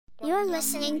You're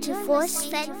listening to Force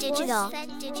Fed Digital.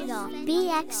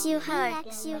 BX you heard.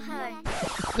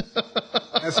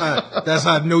 That's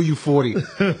how I know you 40.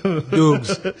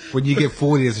 Dudes, when you get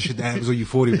 40, that's the shit that happens when you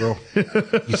 40, bro.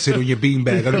 You sit on your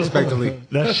beanbag unexpectedly.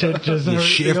 That shit just You hurt.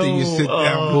 shift and you sit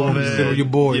down, boom, you sit on your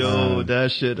boys. Yo,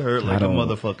 that shit hurt like a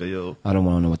motherfucker, yo. I don't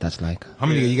want to know what that's like. How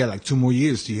many? You got like 2 more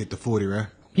years till you hit the 40, right?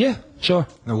 Yeah, sure.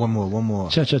 No, one more.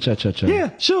 Sure. Yeah,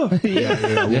 sure.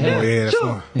 Yeah, one more. Yeah, that's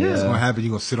Sure. that's gonna happen.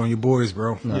 You're gonna sit on your boys,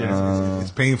 bro.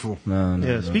 It's painful.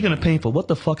 Yeah, speaking of painful, what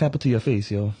the fuck happened to your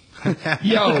face, yo?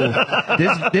 Yo,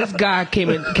 this guy came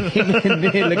in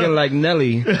there looking like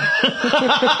Nelly.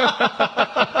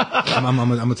 I'm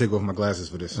gonna take off my glasses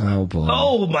for this. Oh boy.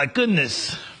 Oh my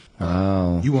goodness.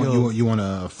 Oh. You want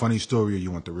a funny story or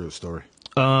you want the real story?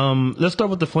 Let's start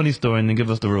with the funny story and then give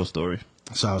us the real story.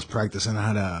 So I was practicing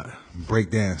how to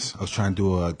break dance. I was trying to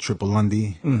do a triple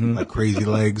Lundy, like crazy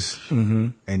legs,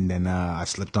 and then I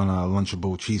slipped on a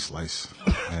Lunchable cheese slice.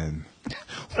 And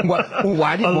Why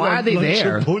are they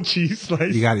there? Lunchable cheese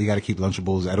slice. you got to keep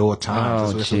Lunchables at all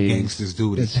times. That's what jeez. gangsters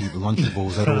do. They keep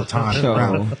Lunchables at all times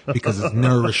around because it's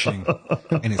nourishing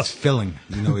and it's filling.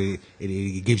 You know,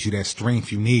 it gives you that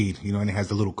strength you need. You know, and it has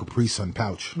the little Capri Sun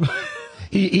pouch.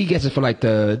 He gets it for like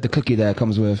the cookie that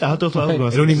comes with. I thought I was gonna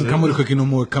It say don't even this. come with a cookie no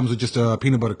more. It comes with just a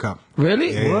peanut butter cup.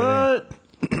 Really? Yeah. What?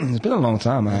 It's been a long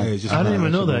time, man. Yeah, it's just I didn't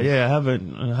even know Lunchables. that. Yeah,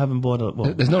 I haven't bought a.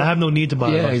 Well, There's no- I have no need to buy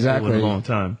Yeah, a exactly. in a long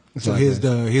time. So here's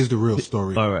the real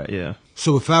story. All right, yeah.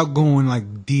 So without going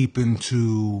like deep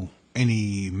into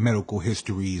any medical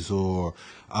histories or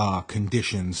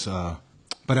conditions,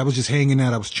 but I was just hanging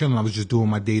out, I was chilling, I was just doing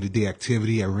my day-to-day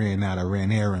activity. I ran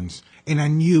errands. And I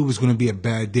knew it was going to be a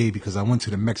bad day because I went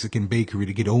to the Mexican bakery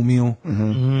to get oatmeal,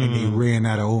 and they ran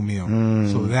out of oatmeal.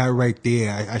 So that right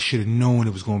there, I should have known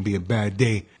it was going to be a bad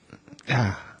day.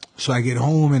 So I get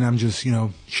home and I'm just,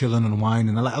 chilling and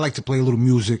winding. I like to play a little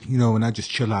music, and I just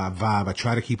chill out, vibe. I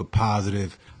try to keep a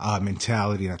positive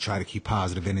mentality, and I try to keep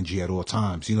positive energy at all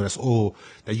times. That's all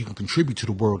that you can contribute to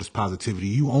the world is positivity.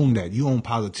 You own that. You own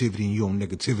positivity and you own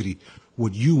negativity.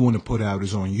 What you want to put out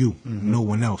is on you, no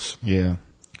one else. Yeah.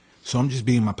 So I'm just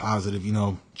being my positive,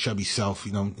 chubby self,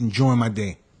 enjoying my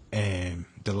day. And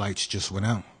the lights just went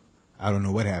out. I don't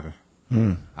know what happened.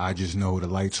 I just know the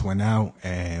lights went out,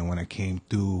 and when I came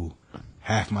through,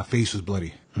 half my face was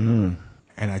bloody. And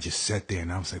I just sat there,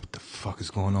 and I was like, what the fuck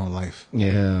is going on in life?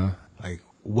 Yeah. Like,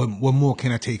 what more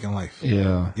can I take in life?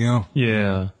 Yeah.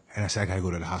 Yeah. And I said, I gotta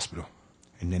go to the hospital.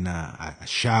 And then I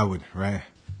showered, right?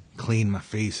 Cleaned my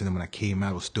face, and then when I came out,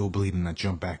 I was still bleeding. I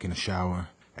jumped back in the shower.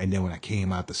 And then when I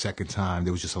came out the second time,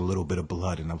 there was just a little bit of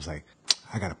blood, and I was like,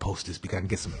 I gotta post this because I can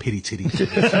get some pity titty pics.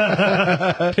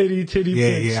 Pity titty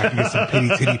pics. Yeah, I can get some pity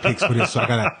titty pics for this. So I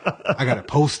gotta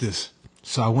post this.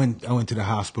 So I went to the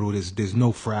hospital. There's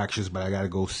no fractures, but I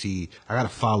gotta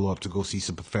follow up to go see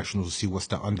some professionals to see what's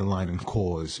the underlying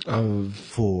cause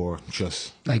for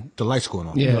just like the lights going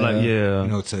on. Yeah.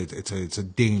 It's a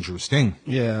dangerous thing.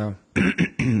 Yeah.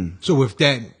 So with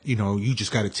that, you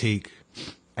just gotta take.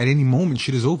 At any moment,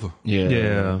 shit is over.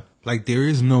 Yeah. Like, there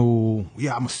is no, I'm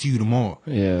going to see you tomorrow.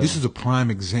 Yeah. This is a prime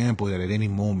example that at any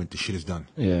moment, the shit is done.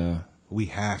 Yeah. We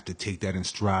have to take that in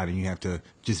stride, and you have to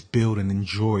just build and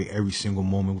enjoy every single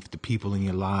moment with the people in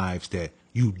your lives that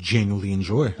you genuinely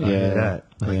enjoy. I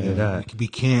hear that. We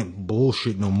can't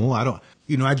bullshit no more.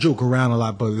 I joke around a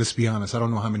lot, but let's be honest. I don't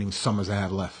know how many summers I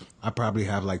have left. I probably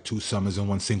have like 2 summers and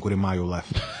 1 Cinco de Mayo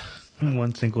left.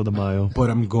 1 Cinco de Mayo. But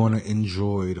I'm going to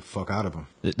enjoy the fuck out of them.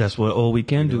 That's what all we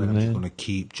can do, And I'm just man. going to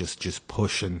keep just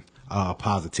pushing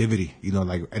positivity,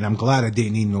 and I'm glad I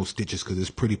didn't need no stitches because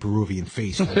it's pretty Peruvian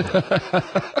face.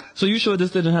 So you sure this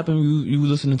didn't happen? You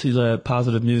listening to that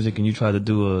positive music and you tried to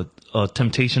do a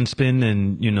temptation spin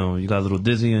and you got a little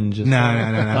dizzy and just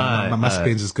Nah. My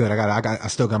spins is good. I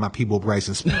still got my Peebo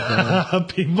Bryson spin.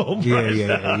 People.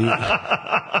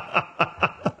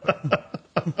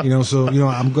 So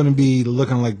I'm gonna be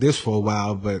looking like this for a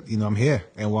while, but I'm here,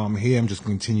 and while I'm here, I'm just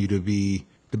continue to be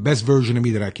the best version of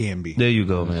me that I can be. There you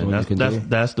go, man.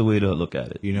 That's the way to look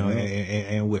at it.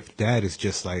 And with that, it's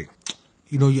just like,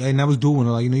 and I was doing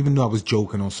a lot, even though I was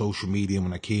joking on social media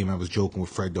when I came, I was joking with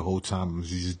Fred the whole time. I was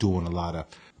just doing a lot of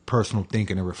personal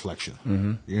thinking and reflection,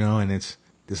 and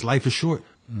this life is short.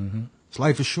 This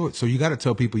life is short, so you got to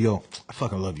tell people, yo, I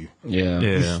fucking love you. Yeah.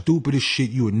 You stupid as shit.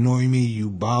 You annoy me. You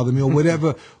bother me, or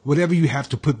whatever you have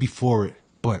to put before it.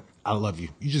 But I love you.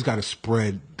 You just got to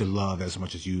spread the love as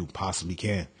much as you possibly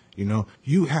can. You know,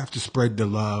 you have to spread the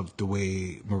love the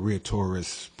way Maria Torres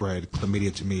spread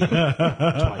chlamydia to me twice.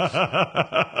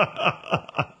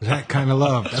 That kind of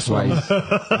love. That's what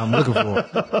I'm looking for.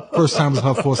 First time was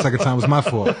her fault. Second time was my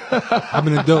fault. I've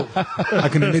been a dope. I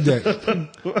can admit that.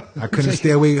 I couldn't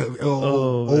stay away.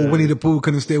 Old Winnie the Pooh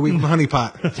couldn't stay away from honey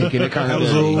pot. Taking it kind That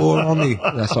was all on me.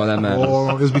 That's all that matters.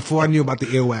 It was before I knew about the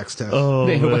earwax test. Oh,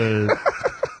 man.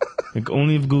 Like,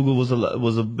 only if Google was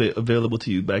a bit available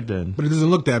to you back then. But it doesn't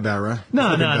look that bad, right?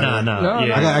 No.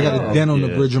 Yeah, I got a dent on the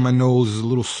bridge of my nose, a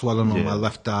little swelling on Yeah. my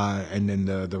left eye, and then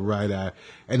the right eye.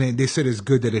 And then they said it's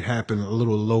good that it happened a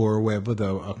little lower wherever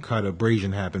a cut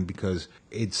abrasion happened because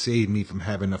it saved me from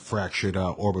having a fractured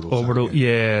orbital. socket.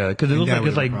 Yeah, because it looks that like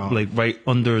it's was a problem. like right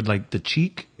under like the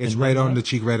cheek. It's right on the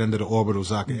cheek, right under the orbital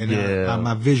socket. And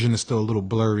my vision is still a little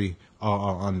blurry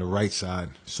on the right side.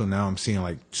 So now I'm seeing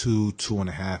like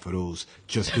 2.5 of those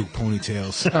just through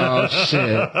ponytails. Oh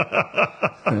shit!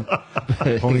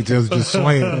 Ponytails just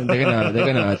swaying. They're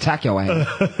gonna attack your ass.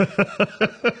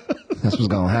 That's what's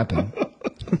gonna happen.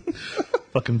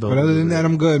 Fucking But other than that,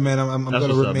 I'm good, man. I'm That's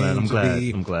gonna what's up, remain man. I'm to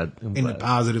glad. be in the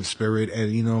positive spirit, and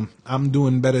you know, I'm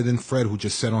doing better than Fred, who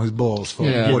just sat on his balls for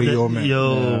a 40-year-old man.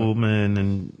 Yo, man,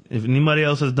 and if anybody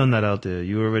else has done that out there,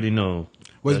 you already know.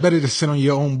 Well, it's better to sit on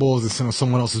your own balls than sit on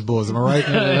someone else's balls. Am I right?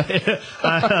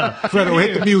 Fredo,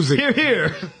 hit the music.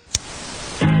 Here.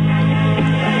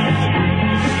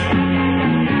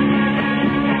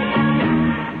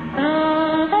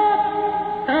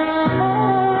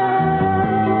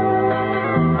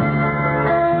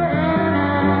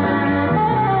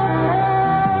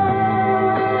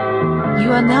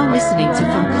 You are now listening to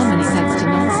From Common Sense to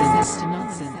Nonsense.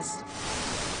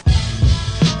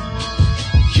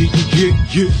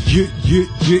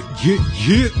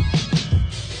 Yeah.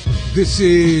 This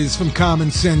is From Common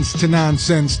Sense to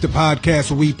Nonsense, the podcast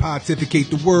where we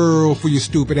pontificate the world for your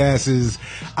stupid asses.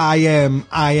 I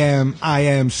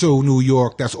am so New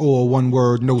York. That's all one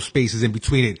word, no spaces in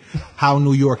between it. How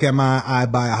New York am I? I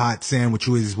buy a hot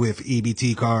sandwiches with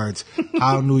EBT cards.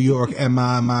 How New York am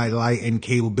I? My light and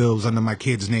cable bills under my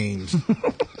kids' names.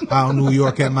 How New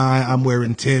York am I? I'm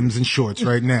wearing Timbs and shorts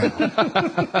right now.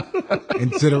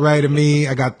 And to the right of me,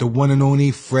 I got the one and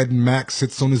only Fred Mack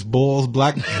sits on his balls,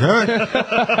 black Jack.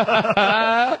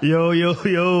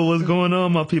 Yo, what's going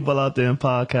on, my people out there in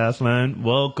podcast land?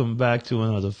 Welcome back to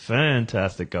another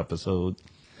fantastic episode.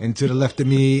 And to the left of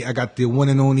me, I got the one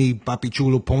and only Papi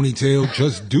Chulo ponytail,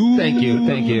 just do. Thank you.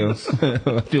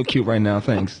 I feel cute right now.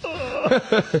 Thanks.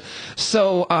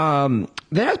 So,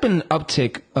 there has been an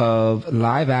uptick of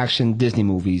live action Disney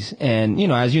movies. And,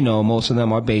 as you know, most of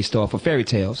them are based off of fairy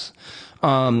tales.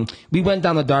 We went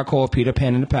down the dark hole of Peter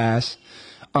Pan in the past.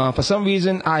 For some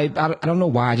reason, I don't know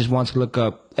why, I just wanted to look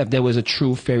up if there was a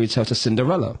true fairy tale to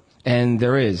Cinderella. And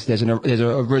there is. There's an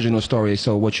original story.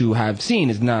 So what you have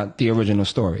seen is not the original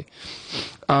story.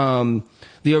 The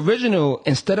original,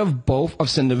 instead of both of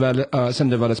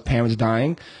Cinderella's parents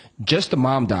dying, just the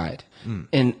mom died.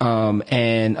 And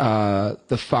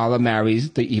the father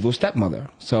marries the evil stepmother.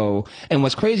 So, and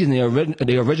what's crazy in the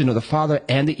original, the father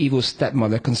and the evil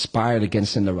stepmother conspired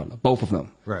against Cinderella, both of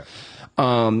them. Right.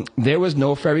 There was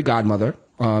no fairy godmother,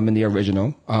 in the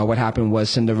original. What happened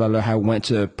was Cinderella had went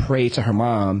to pray to her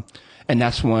mom, and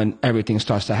that's when everything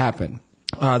starts to happen.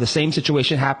 The same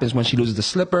situation happens when she loses the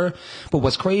slipper. But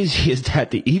what's crazy is that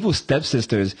the evil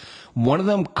stepsisters, one of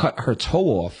them cut her toe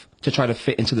off to try to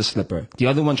fit into the slipper. The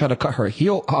other one tried to cut her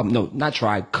heel,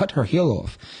 cut her heel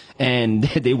off. And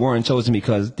they weren't chosen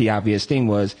because the obvious thing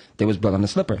was there was blood on the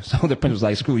slipper. So the prince was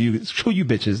like, screw you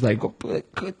bitches. Like,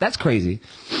 that's crazy.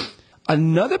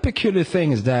 Another peculiar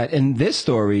thing is that in this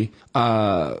story,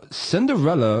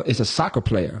 Cinderella is a soccer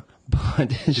player.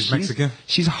 But she's Mexican?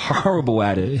 She's horrible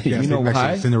at it. Yeah, you know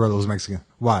why? Cinderella was Mexican.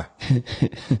 Why?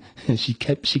 she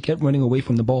kept running away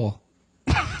from the ball.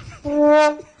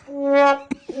 I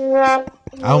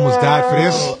almost died for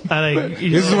this.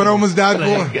 This is what I almost died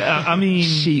for. I mean,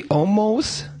 she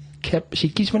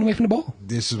keeps running away from the ball.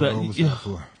 This is what I almost died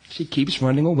for. She keeps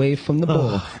running away from the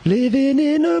ball. Living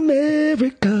in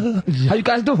America. How you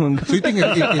guys doing? So you think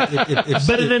if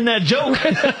better than that joke?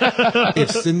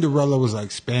 if Cinderella was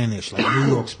like Spanish, like New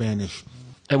York Spanish,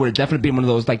 it would have definitely been one of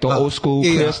those, like the old school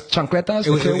chancletas.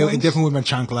 It definitely would have been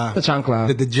chancla. The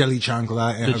chancla. The jelly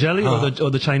chancla. The jelly or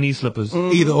the Chinese slippers?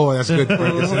 Either or, that's good.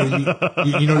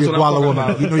 You know your guala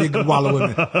woman. You know your guala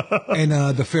women.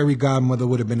 And the fairy godmother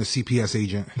would have been a CPS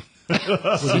agent. Would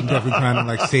have been definitely trying to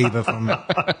like save her from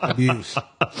abuse.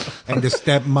 And the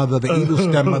stepmother, the evil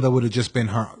stepmother, would have just been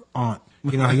her aunt.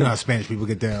 You know how Spanish people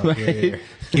get down. Right. Yeah.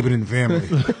 Keep it in the family.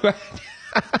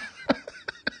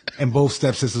 And both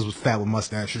stepsisters was fat with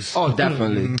mustaches. Oh,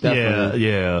 definitely. Definitely.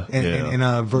 Yeah.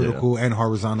 And vertical and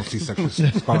horizontal C-section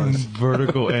scars.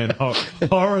 Vertical and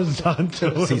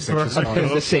horizontal. C-section It's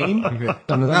scars. the same.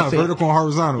 No, vertical and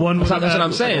horizontal. One That's what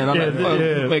I'm saying. I'm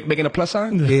Yeah. making a plus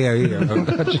sign. Yeah.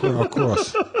 Of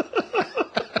course.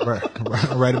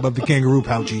 Right above the kangaroo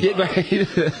pouchy. Yeah, right.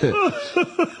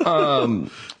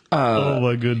 Oh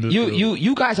my goodness.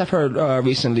 You guys have heard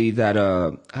recently that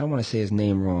I don't want to say his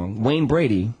name wrong. Wayne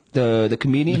Brady, the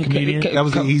comedian. The comedian? That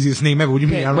was the easiest name ever. What do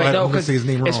you mean? I don't want to because say his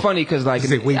name wrong. it's funny because like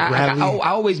Say Wade I Bradley,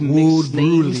 always mix Wood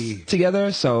names Brutally.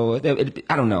 together, so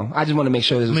I don't know. I just want to make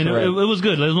sure this is I mean, correct. it was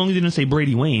good as long as you didn't say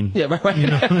Brady Wayne. Yeah,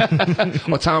 right.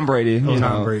 Or Tom Brady. You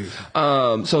Tom know. Brady.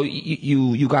 So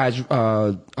you guys,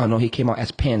 I know he came out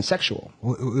as pansexual.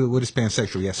 What is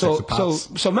pansexual? Yeah, sex with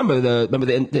pops. So remember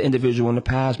the individual in the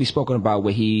past we spoken about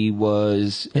where he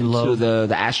was into love.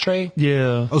 the ashtray.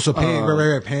 Yeah. Oh, so pan,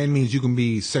 right. Pan means you can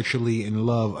be sexually in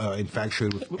love,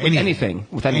 infatuated with anything.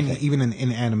 With anything. Even an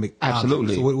inanimate object.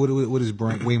 Absolutely. So what is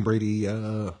Wayne Brady?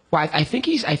 Well, I think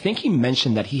he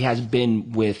mentioned that he has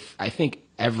been with, I think,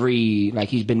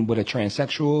 he's been with a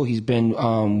transsexual, he's been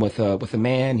with a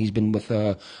man, he's been with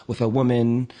a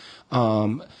woman.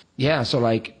 So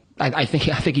like I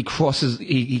think he crosses,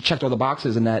 he checked all the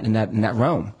boxes in that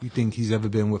realm. You think he's ever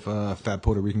been with a fat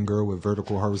Puerto Rican girl with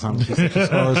vertical, horizontal C-section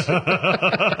scars?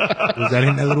 Was that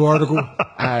in that little article?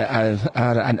 I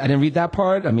didn't read that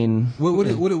part. I mean,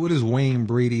 What is Wayne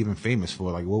Brady even famous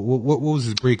for? Like, what was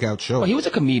his breakout show? well, he was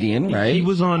a comedian, right? He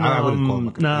was on. I wouldn't call him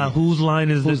a comedian. Whose line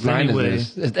is Whose this line anyway?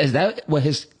 is this? Is that what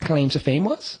his claim to fame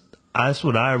was? That's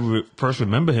what I first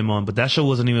remember him on, but that show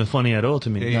wasn't even funny at all to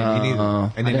me. Yeah, me neither.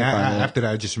 And then didn't find it. after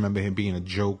that, I just remember him being a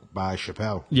joke by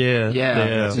Chappelle. Yeah,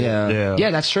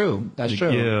 That's true. That's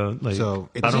true. Yeah, like, So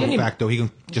it's I a don't, fact though. He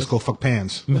can just go fuck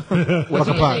pans.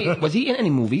 Was he in any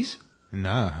movies?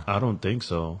 Nah, I don't think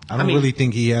so. I don't really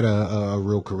think he had a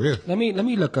real career. Let me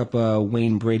look up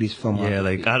Wayne Brady's film. Yeah,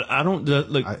 like I don't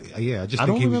like. I just I think don't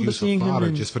he was remember used for seeing him fodder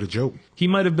in- just for the joke. He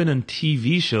might have been in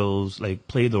TV shows, like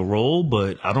play the role,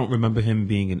 but I don't remember him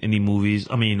being in any movies.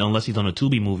 I mean, unless he's on a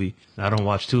Tubi movie. I don't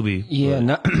watch Tubi. Yeah,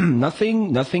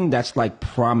 nothing that's like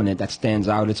prominent that stands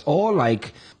out. It's all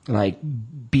like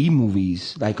B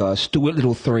movies, like Stuart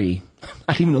Little 3.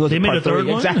 I didn't even know They made a third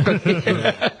one? Exactly.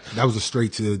 That was a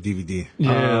straight to DVD.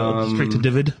 Yeah, straight to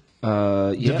Divid.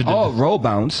 Yeah. Oh, Roll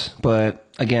Bounce, but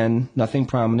again, nothing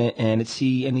prominent. And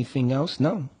see anything else?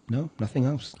 No, nothing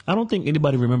else. I don't think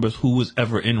anybody remembers who was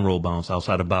ever in Roll Bounce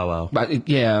outside of Bow Wow. But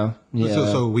yeah.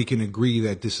 So we can agree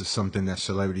that this is something that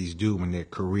celebrities do when their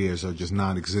careers are just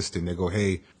non-existent. They go,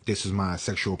 "Hey, this is my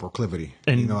sexual proclivity.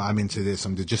 And- I'm into this.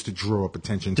 I'm just to draw up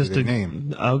attention to their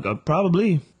name."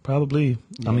 Probably.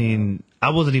 I mean, I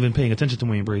wasn't even paying attention to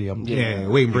Wayne Brady. Yeah,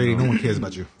 Wayne Brady. No one cares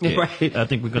about you. Yeah, Right. I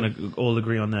think we're gonna all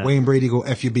agree on that. Wayne Brady, go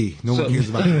FUB. No one cares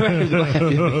about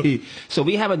you. So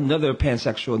we have another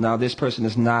pansexual. Now, this person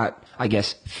is not, I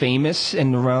guess, famous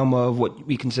in the realm of what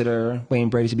we consider Wayne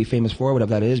Brady to be famous for, whatever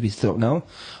that is. We still don't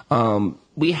know.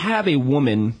 We have a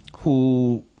woman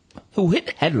who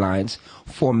hit headlines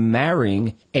for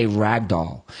marrying a rag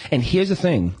doll. And here's the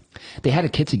thing. They had a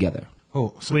kid together.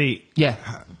 Oh, so Wait, Yeah.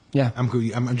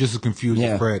 I'm just as confused Yeah.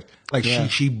 as Fred. Like Yeah.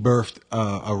 she birthed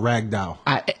a rag doll.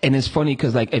 And it's funny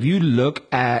because, like, if you look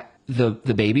at the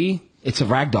baby, it's a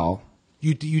rag doll.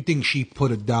 You think she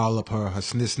put a doll up her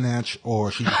snatch,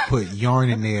 or she just put yarn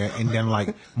in there and then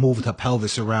like moved her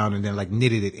pelvis around and then like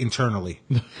knitted it internally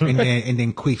and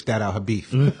then queefed that out her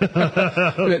beef?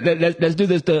 Let's do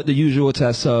this the usual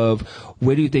test of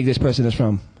where do you think this person is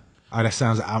from? That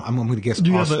sounds. I'm going to guess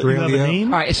do you have Australia. a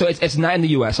name? All right, so it's not in the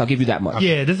U.S. I'll give you that much.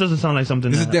 Yeah, this doesn't sound like something.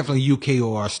 This is that- definitely UK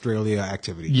or Australia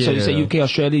activity. Yeah. So you say UK,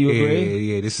 Australia, you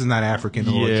agree? Yeah. This is not African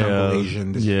or Yeah. Jungle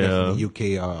Asian. This Yeah. is definitely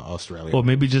UK or Australia. or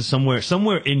maybe just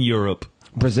somewhere in Europe.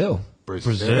 Brazil.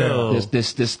 Brazil.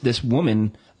 This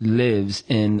woman lives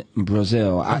in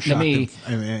Brazil. I'm shocked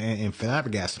and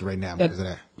flabbergasted right now because of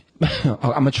that.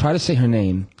 I'm gonna try to say her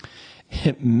name.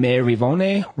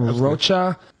 Marivone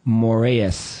Rocha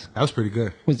Moraes. That was pretty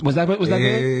good. Was that good?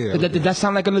 Yeah. Did that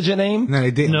sound like a legit name? No,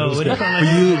 it didn't. No, it was it good. doesn't sound For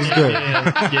like- you, it was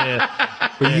good. Yeah.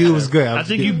 For you, it was good. I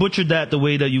think you butchered that the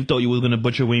way that you thought you were going to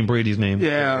butcher Wayne Brady's name.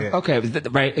 Yeah. Okay.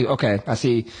 Right. Okay. I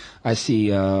see.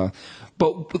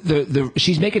 But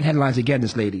she's making headlines again,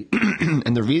 this lady,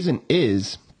 and the reason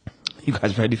is, you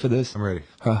guys ready for this? I'm ready.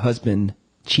 Her husband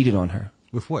cheated on her.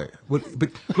 With what? But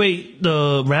Wait,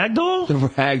 the rag doll? The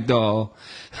rag doll.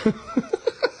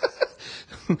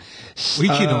 We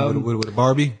cheated on with a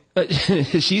Barbie.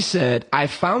 She said, I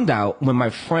found out when my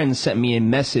friend sent me a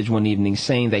message one evening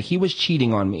saying that he was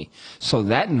cheating on me. So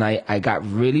that night I got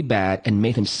really bad and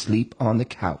made him sleep on the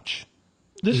couch.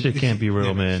 This shit can't be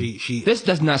real, man. This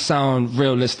does not sound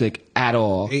realistic at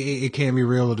all. It can't be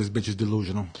real, or this bitch is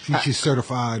delusional. She's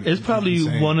certified. It's probably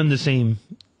one and the same.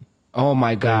 Oh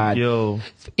my God. Yo.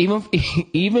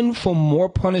 Even for more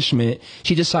punishment,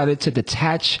 she decided to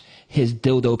detach his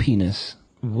dildo penis.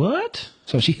 What?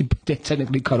 So she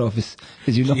technically cut off his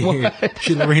you know what?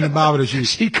 She Lorena Bobbitt.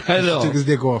 She cut it off. She took his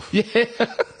dick off. Yeah.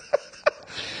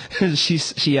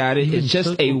 She added, it's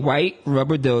just a white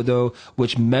rubber dildo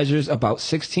which measures about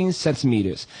 16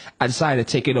 centimeters. I decided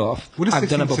to take it off. What is I've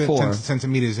done it before.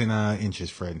 Centimeters in inches,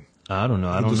 Fred? I don't know.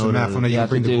 I don't do know. Some math on that. You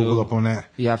bring the Google up on that.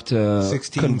 You have to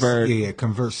 16, convert.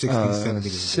 Convert 16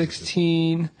 centimeters.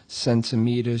 16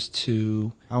 centimeters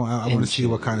to. I want to see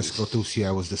what kind of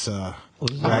scotusia was this. Like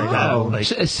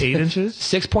 8 inches?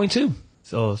 6.2.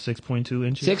 Oh, 6.2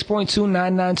 inches?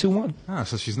 6.29921. Ah,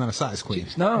 so she's not a size queen.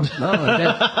 No. There's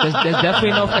definitely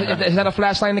no. Is that a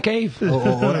flashlight in the cave?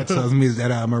 All that tells me is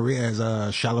that Maria has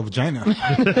a shallow vagina.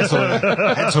 That's all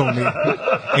that told me.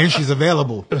 And she's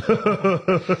available.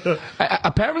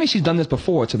 Apparently, she's done this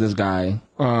before to this guy.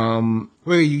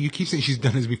 Wait, you keep saying she's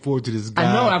done this before to this guy.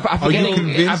 I know. I'm forgetting. Are you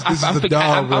convinced this is the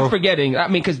doll, bro? I'm forgetting. I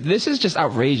mean, because this is just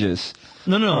outrageous.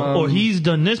 No. Or he's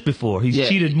done this before. He's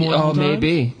cheated more than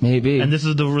maybe. And this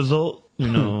is the result. You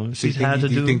know, she's had to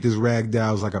do. Do you think this rag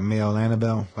doll is like a male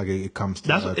Annabelle? Like it comes to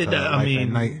That's life I mean, at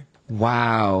night?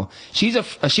 Wow. She's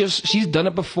done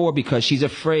it before because she's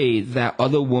afraid that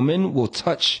other women will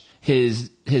touch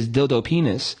his dildo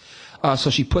penis.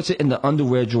 So she puts it in the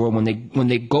underwear drawer when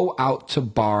they go out to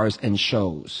bars and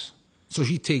shows. So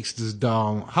she takes this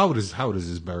doll. How old is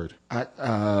this bird?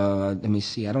 Let me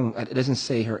see. It doesn't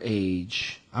say her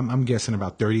age. I'm guessing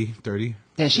about 30.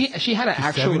 And she had an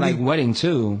actual 70? wedding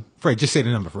too. Fred, just say the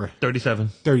number, Fred. 37.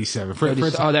 37.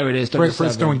 Fred's, there it is. 37.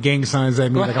 Fred's throwing gang signs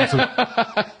at me like I'm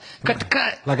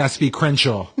cut. like I speak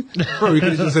Crenshaw. Bro, you could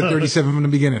have just said 37 from the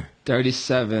beginning.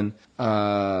 37.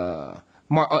 So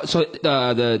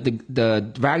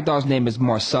the ragdoll's name is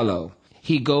Marcelo.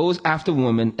 He goes after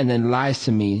women and then lies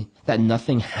to me that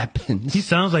nothing happens. He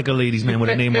sounds like a ladies' man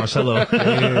with a name Marcelo.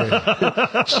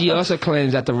 She also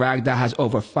claims that the ragdoll has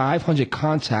over 500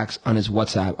 contacts on his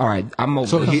WhatsApp. All right, I'm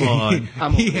over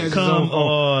this. Come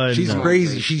on. She's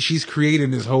crazy. She's creating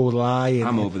this whole lie.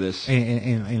 I'm over this.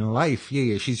 In life,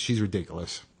 she's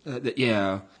ridiculous.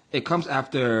 It comes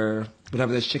after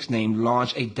whatever this chick's name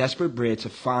launched a desperate bid to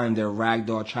find their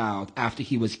ragdoll child after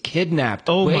he was kidnapped.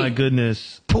 Oh my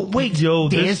goodness. But wait, yo,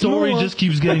 this story just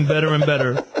keeps getting better and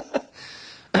better.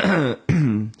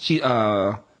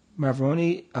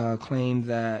 Mavroni claimed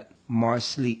that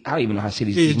Marcelli, I don't even know how to say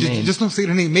these names. Just don't say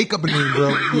the name. Make up a name,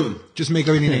 bro. Just make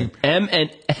up any name. M. No,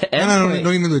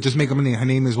 don't even do it. Just make up a name. Her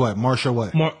name is what? Marsha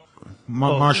what?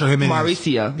 Marsha Jimenez.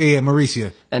 Maricia. Yeah,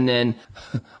 Maricia. And then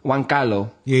Juan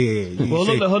Carlo. Yeah. Well,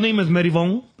 look, her name is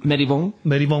Merivon.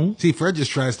 See, Fred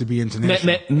just tries to be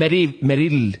international.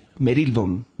 Merilvon.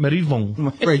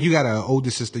 Fred, you got an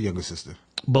older sister, younger sister?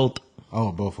 Both.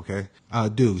 Oh, both, okay.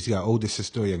 Dudes, you got older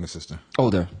sister or younger sister?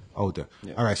 Older.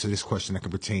 Yeah. All right, so this question that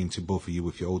can pertain to both of you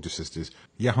with your older sisters.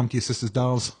 You humped your sister's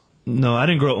dolls? No, I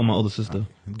didn't grow up with my older sister.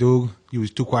 Dude, you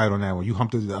was too quiet on that one. You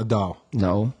humped a doll.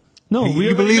 No. No,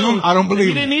 you believe him? I don't believe him.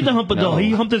 He didn't need to hump a doll.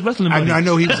 He humped his wrestling buddy. I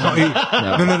know he was. No.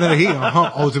 He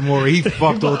humped Ultimore. He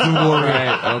fucked Ultimore.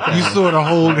 Right, okay. You saw the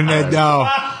hole in that doll.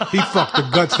 He fucked the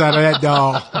guts out of that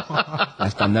doll.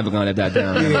 I'm never gonna let that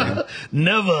down. Yeah.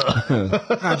 Never.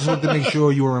 I just wanted to make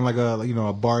sure you were in like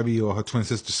a Barbie or her twin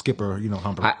sister Skipper,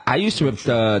 humper. I used to rip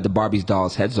the Barbie's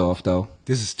dolls' heads off though.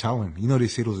 This is telling. They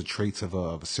say those are traits of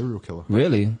a serial killer.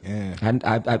 Really? Yeah.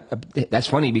 I that's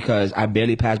funny because I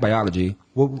barely passed biology.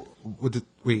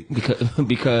 Wait. Because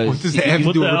what does that have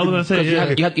to do with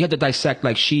it? You have to dissect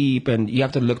like sheep, and you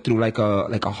have to look through like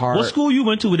a heart. What school you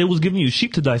went to where they was giving you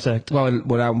sheep to dissect? Well,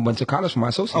 when I went to college for my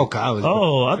associate. Oh, college.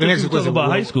 Oh, I thought you were talking about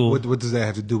high school. What does that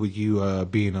have to do with you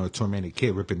being a tormented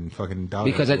kid ripping fucking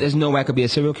dollars? Because there's no way I could be a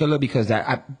serial killer because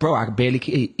I could barely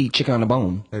eat chicken on the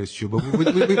bone. That is true. But what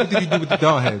did you do with the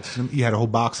doll heads? You had a whole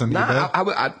box under your bed?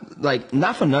 I like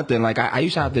not for nothing. Like I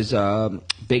used to have this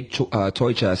big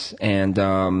toy chest, and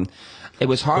it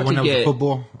was hard to get.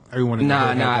 Football. Everyone.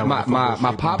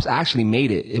 My pops actually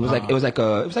made it. It was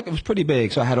it was pretty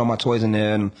big. So I had all my toys in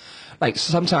there, and like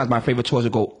sometimes my favorite toys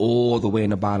would go all the way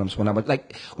in the bottom. So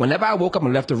whenever I woke up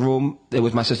and left the room, it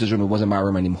was my sister's room. It wasn't my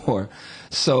room anymore.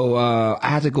 So I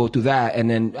had to go through that, and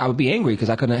then I would be angry because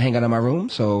I couldn't hang out in my room.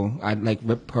 So I'd like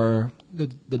rip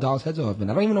the doll's heads off,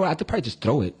 and I don't even know. I'd probably just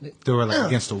throw it. Throw it like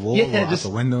against the wall or out the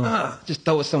window. Just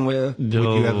throw it somewhere. Would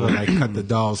you ever like cut the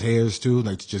doll's hairs too,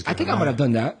 like to just? I think I might have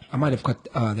done that. I might have cut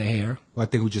the hair. Well, I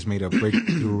think we just made a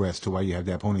breakthrough as to why you have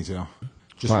that ponytail.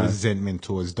 Just resentment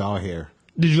towards doll hair.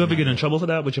 Did you ever get in trouble for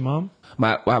that with your mom?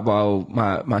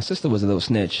 My sister was a little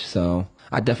snitch, so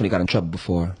I definitely got in trouble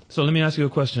before. So let me ask you a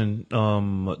question.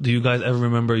 Do you guys ever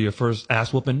remember your first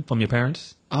ass whooping from your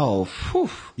parents? Oh, whew.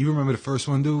 You remember the first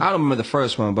one, dude? I don't remember the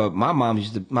first one, but my mom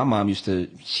used to.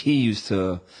 She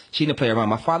didn't play around.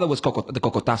 My father was the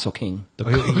Cocotazo King. He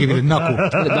gave you the knuckle.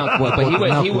 But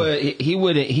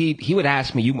he would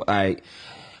ask me,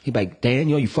 he'd be like,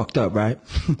 Daniel, you fucked up, right?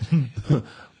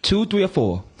 2, 3, or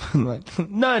 4? I'm like,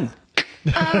 none.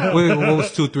 Wait, what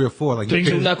was 2, 3, or 4? Like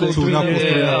Two knuckles, two knuckles,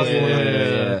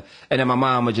 yeah. And then my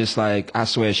mom was just like, I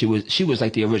swear she was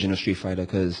like the original Street Fighter,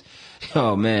 because,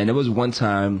 oh man, there was one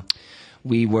time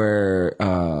we were,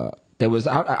 there was,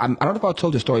 I don't know if I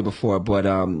told the story before, but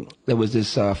there was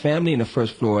this family in the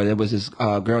first floor. There was this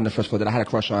girl on the first floor that I had a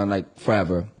crush on like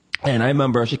forever. And I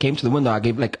remember she came to the window. I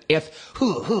gave like F. You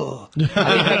humped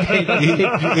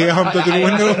her to the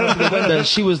window.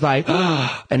 She was like,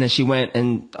 and then she went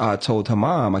and told her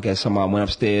mom. I guess her mom went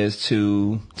upstairs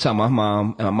to tell my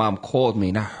mom, and my mom called me,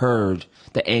 and I heard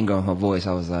the anger in her voice.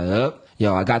 I was like,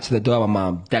 yo, I got to the door. My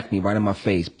mom decked me right in my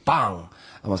face. Bang!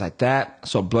 I was like that.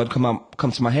 So blood come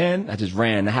to my hand. I just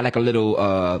ran. I had like a little,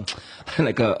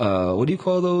 what do you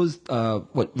call those?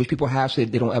 What rich people have so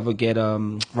they don't ever get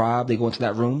robbed. They go into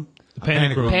that room. The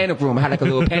panic room. Panic room. I had like a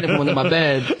little panic room under my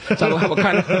bed, so I don't have a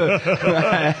kind of,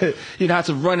 I had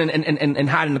to run and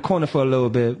hide in the corner for a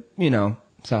little bit,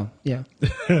 So yeah.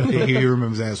 He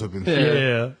remembers ass whipping.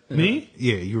 Yeah. Me?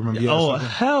 Yeah, you remember your ass Oh, whipping?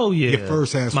 hell yeah. Your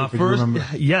first ass My whipping, first, you remember?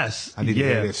 yes. I need to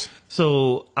hear this.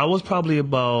 So I was probably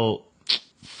about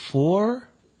 4.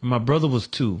 My brother was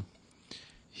 2.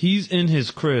 He's in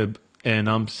his crib and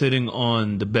I'm sitting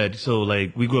on the bed. So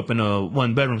like we grew up in a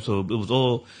 1-bedroom, so it was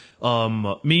all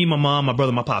me, my mom, my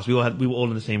brother, my pops. We were all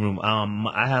in the same room.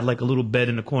 I had like a little bed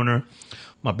in the corner.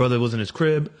 My brother was in his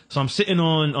crib, so I'm sitting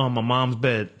on my mom's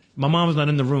bed. My mom's not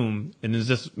in the room, and it's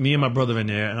just me and my brother in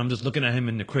there, and I'm just looking at him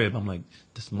in the crib. I'm like,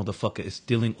 this motherfucker is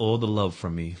stealing all the love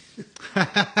from me.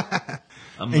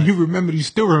 And like, you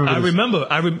still remember this.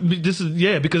 I remember. This is,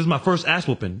 because it's my first ass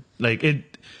whooping. Like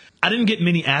I didn't get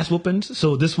many ass whoopings,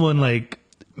 so this one like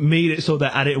made it so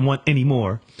that I didn't want any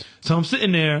more. So I'm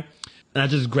sitting there, and I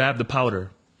just grabbed the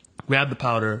powder,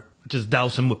 just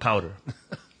douse him with powder.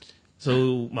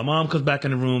 So my mom comes back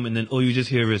in the room, and then all you just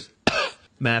hear is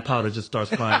mad powder just starts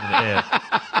flying in the air.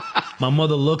 My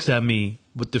mother looks at me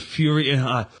with the fury in her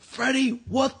eye. Freddie,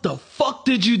 what the fuck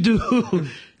did you do?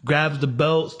 Grabs the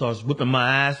belt, starts whipping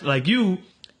my ass. Like you,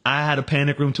 I had a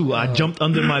panic room too. I jumped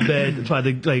under my bed and tried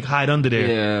to like hide under there.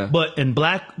 Yeah. But in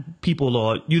black people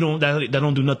law, that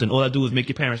don't do nothing. All I do is make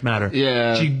your parents matter.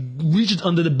 Yeah. She reaches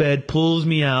under the bed, pulls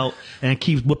me out, and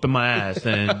keeps whipping my ass.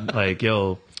 And like,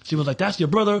 yo. She was like, that's your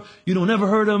brother. You don't ever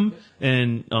hurt him.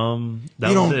 And that was it.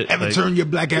 You don't ever turn your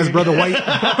black ass brother white.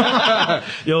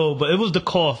 Yo, but it was the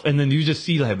cough. And then you just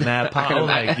see like mad power.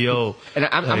 Like, yo. And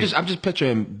I'm just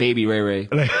picturing baby Ray Ray.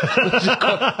 Just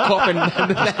coughing.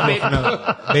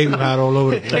 Baby powder all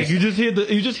over the place. Like you just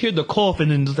hear the cough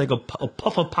and then just like a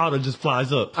puff of powder just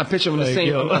flies up. I'm picturing the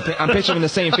same. I'm picturing the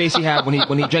same face he had when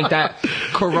he drank that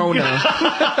Corona.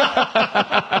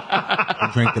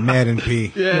 Drank the Madden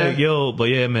pee. Yeah. Like, yo, but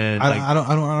yeah, man. I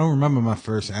don't remember my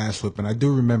first ass whipping. I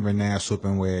do remember an ass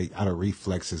whipping where out of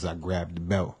reflexes I grabbed the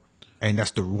belt. And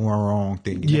that's the wrong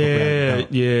thing. You never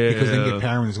grab the belt. Because then your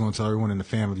parents going to tell everyone in the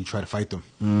family try to fight them.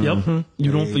 Yep.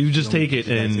 You just take it.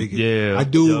 Yeah. I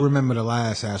do remember the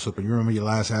last ass whipping. You remember your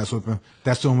last ass whipping?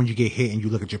 That's the one when you get hit and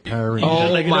you look at your parents.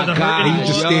 Oh my God. And you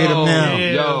just stare them down.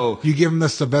 Yo. You give them the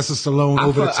Sylvester Stallone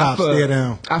over the top stare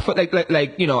down. I feel like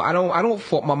I don't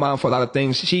fault my mom for a lot of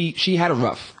things. She had it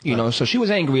rough, so she was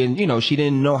angry and she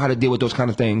didn't know how to deal with those kind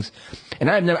of things. And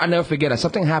I never forget it.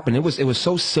 Something happened. It was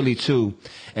so silly too.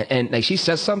 And like she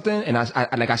said something and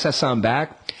I said something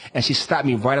back and she slapped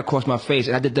me right across my face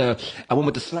and I went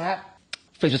with the slap,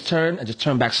 face just turned, and just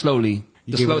turned back slowly.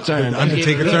 The slow turn. The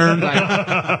Undertaker turn.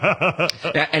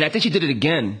 And I think she did it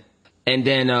again. And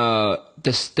then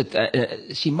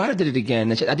she might have did it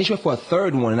again. And I think she went for a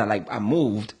third one and I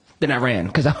moved. Then I ran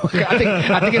because I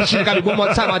think if she got me one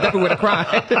more time, I definitely would have cried.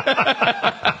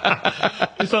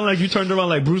 It sounded like you turned around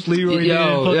like Bruce Lee right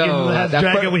Yo, there. Fucking Last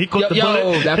Dragon when he caught the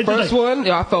bullet. That first one,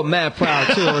 I felt mad proud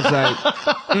too. It was like,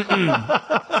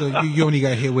 So you only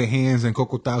got hit with hands and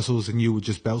cocotazos and you with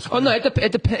just belts? oh no, it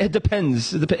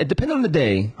depends. It depends on the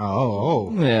day.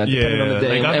 Oh. Yeah, depending on the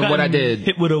day I've and what I gotten did.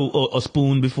 Hit with a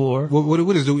spoon before.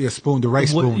 What is the spoon? The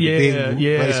rice spoon?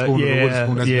 The rice spoon or the wood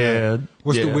spoon? That's bad.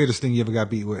 What's the weirdest thing you ever got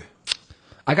beat with?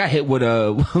 I got hit with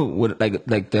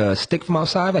like the stick from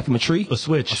outside, like from a tree. A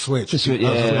switch.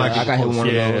 Yeah, I got hit with one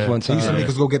of those one They time. used to make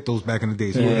us go get those back in the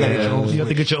days. So you gotta get your own You have to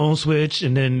switch. get your own switch,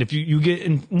 and then if you get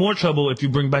in more trouble if you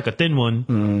bring back a thin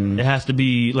one, it has to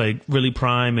be like really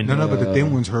prime and. No, but the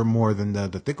thin ones hurt more than the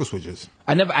thicker switches.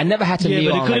 I never had to Yeah,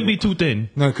 kneel but it on, couldn't like, be too thin.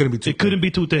 No, it couldn't be too. It couldn't be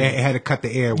too thin. It had to cut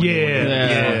the air. When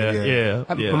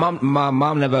Yeah. My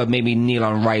mom never made me kneel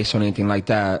on rice or anything like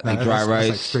that, like dry That's rice.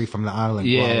 like straight from the island.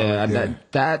 Yeah, Wow,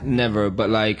 that never. But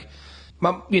like,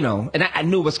 and I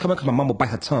knew it was coming because my mom would bite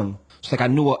her tongue. So like I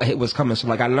knew it was coming. So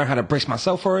like I learned how to brace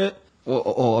myself for it,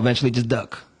 or eventually just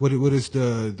duck. What is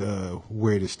the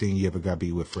weirdest thing you ever got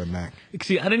beat with, Fred Mac?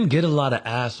 See, I didn't get a lot of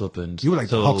ass whoopings. You were like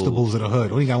the Huxtables of the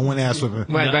hood. Only got one ass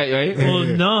whipping. Right. Well,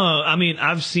 no, I mean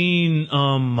I've seen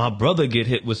my brother get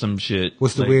hit with some shit.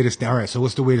 What's the weirdest thing? All right, so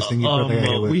what's the weirdest thing you ever got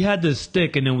hit with? We had this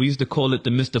stick, and then we used to call it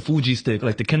the Mr. Fuji stick,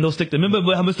 like the kendo stick. Remember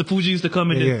how Mr. Fuji used to come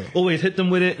in and always hit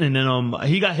them with it? And then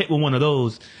he got hit with one of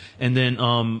those, and then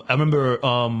I remember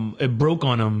it broke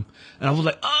on him, and I was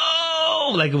like,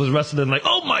 oh, like it was wrestling, like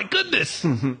oh my goodness,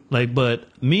 like.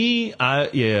 But me,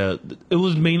 it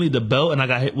was mainly the belt, and I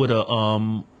got hit with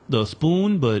the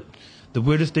spoon, but. The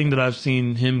weirdest thing that I've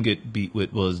seen him get beat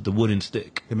with was the wooden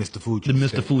stick. The Mr. Fuji.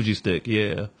 Mr. Fuji stick,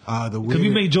 yeah. Because we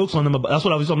made jokes on him about. That's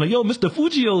what I was. I'm like, yo, Mr.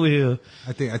 Fuji over here.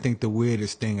 I think the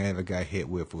weirdest thing I ever got hit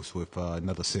with was with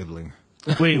another sibling.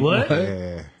 Wait, what?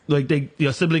 Yeah. Like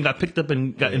your sibling got picked up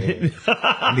and got hit.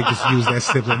 And they just used that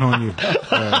sibling on you.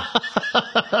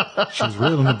 She was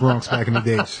real in the Bronx back in the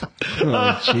days.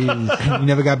 Oh jeez. You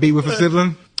never got beat with a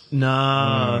sibling?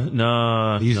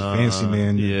 Nah. He's fancy,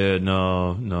 man. Yeah,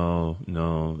 no.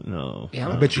 Yeah,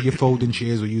 I bet you your folding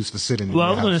chairs were used for sitting. Well,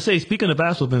 I was going to say, speaking of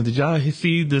ass whooping, did y'all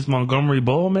see this Montgomery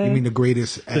ball, man? You mean the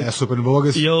greatest ass whooping of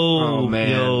August?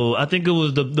 Yo, I think it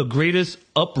was the greatest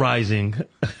uprising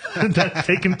that's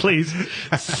taken place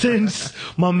since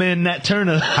my man Nat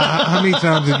Turner. How many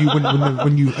times did you,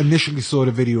 when you initially saw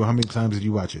the video, how many times did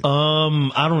you watch it?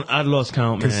 I lost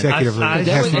count, man. Consecutively. I It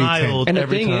has to be 10. smiled and the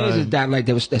every thing time. is that like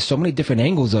there's so many different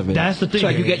angles of it. That's the thing. So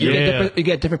like, you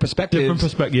get different perspectives.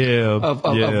 Of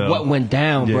what went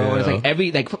down, bro. And it's like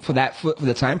every for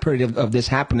the time period of this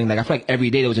happening, like I feel like every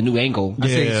day there was a new angle. I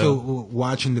say, so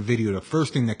watching the video, the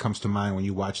first thing that comes to mind when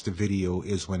you watch the video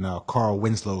is when Carl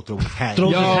Winslow throws his hat.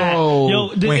 Throws his hat. Yo,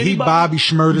 did when he anybody- Bobby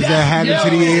Schmurders that hat into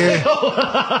the air.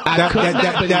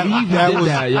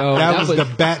 That was the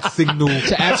bat signal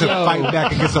to fight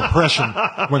back against oppression.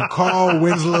 When Carl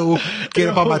Winslow get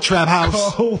up on my trap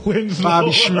house,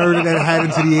 Bobby Schmurder that hat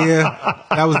into the air.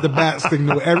 That was the bat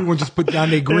signal. Everyone just put down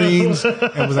their greens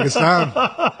and was like, it's time.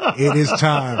 It is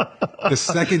time. The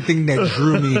second thing that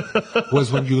drew me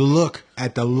was when you look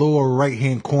at the lower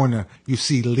right-hand corner, you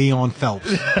see Leon Phelps,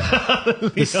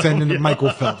 descendant of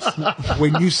Michael Phelps.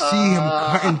 When you see him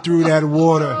cutting through that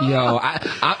water. Yo,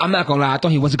 I'm not gonna lie. I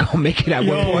thought he wasn't gonna make it at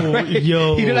one point. Right?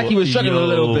 Yo, he looked like he was struggling a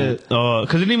little bit.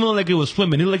 Because it didn't even look like it was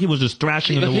swimming. It looked like he was just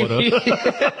thrashing in the water.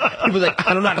 He was like,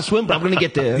 I don't know how to swim, but I'm gonna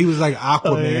get there. He was like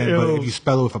Aquaman, but if you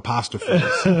spell it with apostrophes.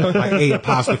 Like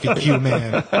A''Q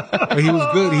man. But he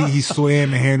was good. He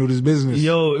swam and handled his business.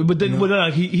 Yo, but then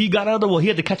he got out of the water. He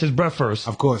had to catch his breath first.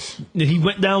 Of course. He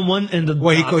went down one end of the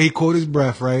Well, he caught his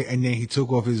breath, right? And then he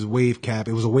took off his wave cap.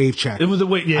 It was a wave check. It was a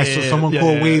wave, yeah. I saw someone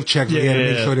call wave checks. Yeah, He had to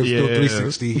make sure there was still yeah,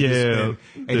 360. He yeah, spin.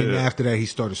 And then after that, he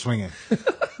started swinging.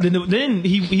 Then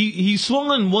he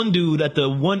swung on one dude at the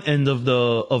one end of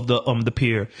the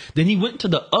pier. Then he went to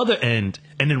the other end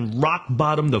and then rock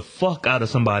bottomed the fuck out of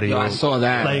somebody. Yo, I saw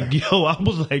that. Like, yo, I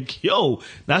was like, yo,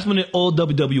 that's when it all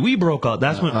WWE broke out.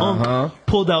 That's when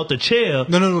pulled out the chair.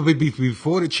 No. But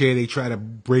before the chair, they tried to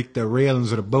break the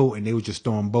railings of the boat, and they were just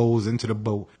throwing bowls into the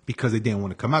boat because they didn't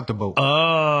want to come out the boat.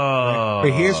 Oh.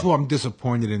 But here's what I'm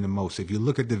disappointed in the most. If you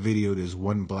look at the video, there's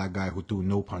one black guy who threw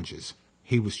no punches.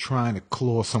 He was trying to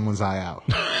claw someone's eye out.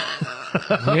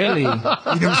 Really? You know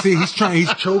what I'm saying? He's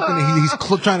choking and he's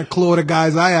trying to claw the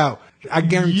guy's eye out. I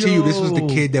guarantee you, this was the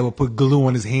kid that would put glue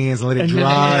on his hands and let it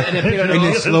dry, and then peel it and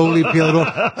then off. slowly peel it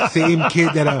off. Same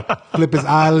kid that flip his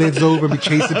eyelids over and be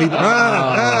chasing people.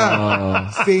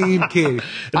 Same kid.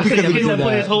 I think Because the of kid that that.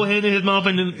 put his whole hand in his mouth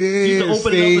and then used to Yeah,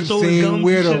 open it up and show his same gums.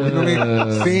 weirdo. and shit. You know what I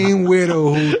mean? Same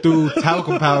weirdo who threw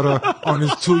talcum powder on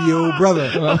his 2-year-old brother.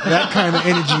 That kind of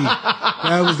energy.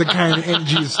 That was the kind of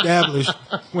energy established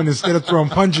when instead of throwing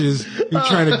punches, you're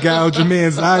trying to gouge a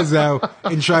man's eyes out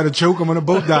and try to choke him on a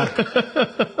boat dock.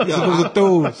 You're supposed to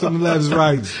throw some left,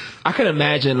 right. I can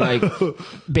imagine like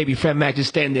baby Fred Mac just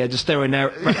standing there, just staring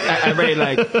at Ray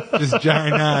like, Just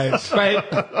giant eyes. right?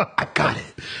 I got it.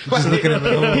 Just looking at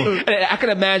him. And I can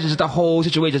imagine just the whole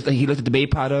situation. Just, he looks at the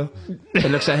baby powder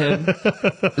and looks at him. Looks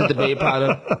at the baby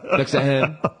powder, looks at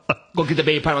him. Go get the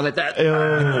baby powder like that.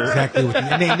 Exactly what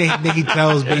and then he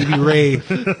tells baby Ray,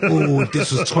 ooh, if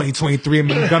this was 2023 in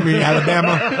Montgomery,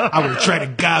 Alabama, I would try to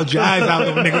gouge your eyes out,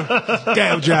 little nigga.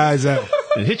 Gouge your eyes out.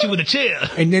 And hit you with a chair.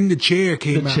 And then the chair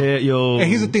came out. Chair, yo. And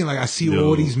here's the thing, like I see Yo.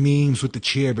 all these memes with the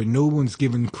chair, but no one's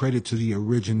giving credit to the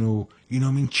original, you know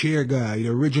what I mean, chair guy, the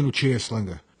original chair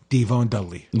slinger, Devon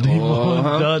Dudley.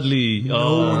 Devon Dudley.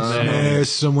 Oh, man. Smash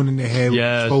someone in the head with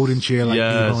a folding chair like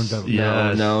Devon Dudley.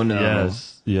 Yes, No.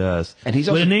 Yes. And he's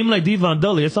with also- a name like Devon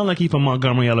Dudley, it sounds like he's from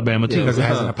Montgomery, Alabama, too. Because it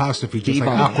has an apostrophe, just like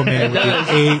Devon. Aquaman It with does.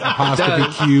 the A, apostrophe It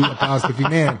does. Q, apostrophe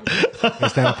man.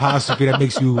 It's that apostrophe that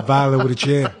makes you violent with a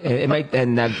chair. It might,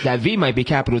 and that V might be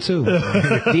capital too.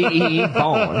 D-E-E,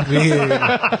 Bond.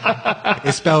 Yeah.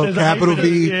 It's spelled It's capital like-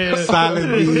 V, yeah.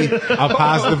 silent V,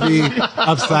 apostrophe,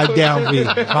 upside down V.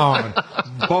 Bond.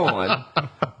 Bond.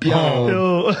 Yo.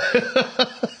 Yo.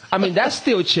 I mean, that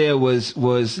steel chair was,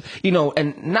 you know,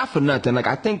 and not for nothing. Like,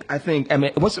 I think, I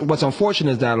mean, what's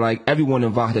unfortunate is that, like, everyone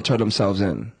involved had to turn themselves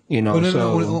in, you know, Oh, no,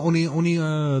 so. no, only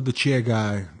the chair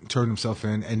guy turned himself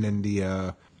in, and then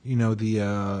the The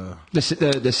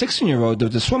 16-year-old,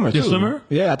 the swimmer too. The swimmer?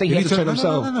 Yeah, I think he Did had he to turn turn- no,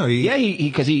 himself. no, he- Yeah,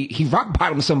 because he rock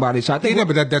bottomed somebody. So I think yeah,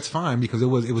 but that's fine because it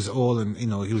was all in, you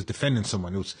know, he was defending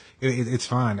someone. It's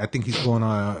fine. I think he's going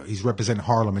he's representing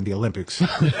Harlem in the Olympics. So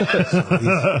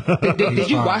did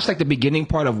you watch like the beginning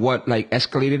part of what like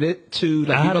escalated it to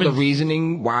like I you know the haven't-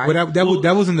 reasoning why? But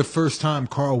that wasn't the first time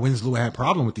Carl Winslow had a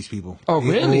problem with these people. Oh, They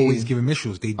really? always give him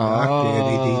issues. They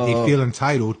dock there. They feel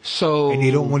entitled. So- and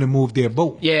they don't want to move their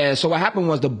boat. Yeah, so what happened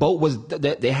was the boat was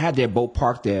they had their boat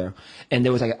parked there, and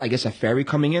there was like I guess a ferry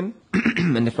coming in,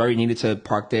 and the ferry needed to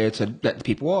park there to let the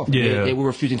people off. Yeah. They were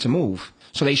refusing to move.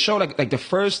 So they showed like the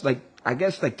first like I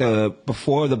guess like the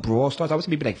before the brawl starts. I would say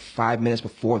maybe like 5 minutes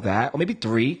before that, or maybe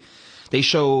 3. They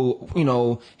show, you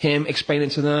know, him explaining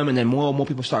to them, and then more and more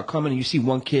people start coming, and you see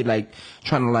one kid like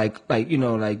trying to like you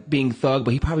know like being thug,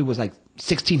 but he probably was like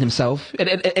 16 himself.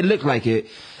 It looked like it.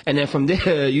 And then from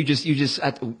there, you just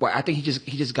I think he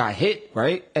just got hit,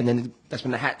 right? And then that's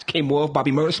when the hat came off,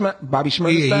 Bobby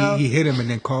Schmurder style. He hit him, and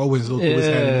then Carl Winslow threw his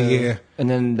head in the air. And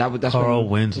then that's Carl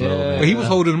when, Winslow, man. But he was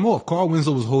holding him off. Carl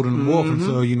Winslow was holding him off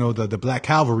until, you know, the Black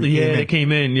Cavalry Yeah, came in. they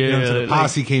came in, You know, yeah, until the like-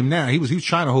 posse came down. He was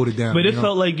trying to hold it down. But it you know?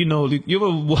 felt like, you know, you ever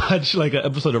watch like an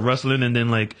episode of wrestling and then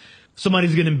like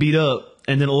somebody's getting beat up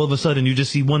and then all of a sudden you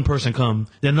just see one person come,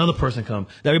 then another person come.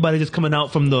 Everybody just coming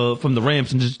out from the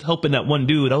ramps and just helping that one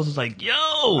dude. I was just like, yo.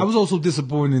 I was also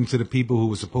disappointed to the people who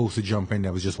were supposed to jump in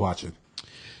that was just watching.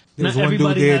 There was Not one dude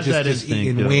everybody there has that just instinct,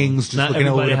 eating yo. wings, just Not looking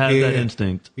over everybody the has pier. that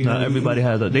instinct. You know, Not everybody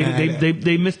has that.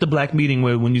 They missed the black meeting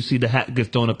where when you see the hat gets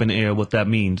thrown up in the air, what that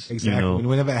means. Exactly. You know?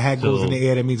 Whenever a hat goes in the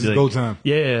air, that means it's like, go time.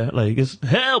 Yeah, like it's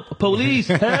help, police,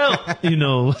 help. You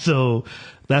know, so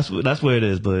that's where it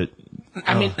is. But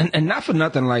I mean, and not for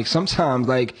nothing. Like sometimes,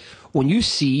 like when you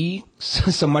see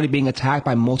somebody being attacked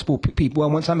by multiple people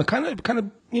at one time, it kind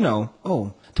of, you know,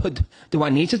 oh, do I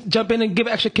need to jump in and give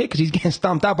an extra kick because he's getting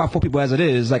stomped out by 4 people as it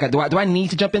is? Like, do I need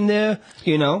to jump in there?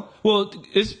 You know? well,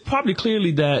 it's probably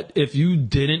clearly that if you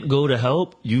didn't go to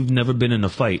help, you've never been in a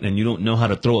fight and you don't know how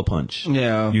to throw a punch.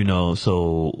 Yeah. You know,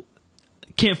 so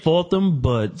can't fault them,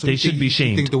 but So they you should think- be You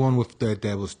shamed. think the one with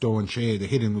that was throwing chairs, the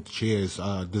hitting with the chairs,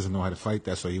 doesn't know how to fight?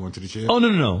 That's why he went to the chair. Oh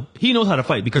no! He knows how to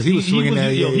fight because he was swinging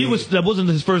that, yo, yeah, he yeah, was yeah. that wasn't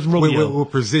his first rodeo.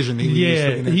 With precision. He was Yeah,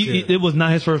 swinging that chair. it was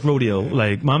not his first rodeo.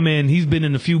 Like my man, he's been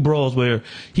in a few brawls where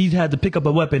he's had to pick up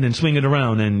a weapon and swing it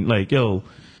around, and like yo,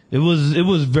 it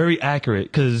was very accurate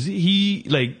because he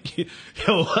like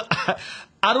yo.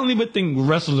 I don't even think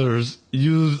wrestlers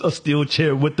use a steel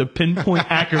chair with the pinpoint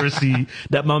accuracy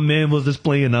that my man was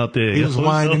displaying out there. He was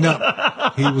winding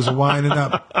up. He was winding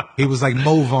up. He was like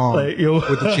Movon Like, yo.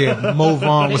 with the chair.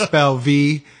 Movon was spelled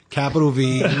V. Capital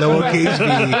V, lowercase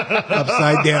v,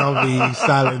 upside down V,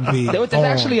 silent V. There's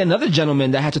actually another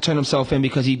gentleman that had to turn himself in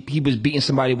because he was beating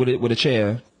somebody with a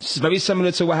chair. It's very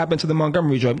similar to what happened to the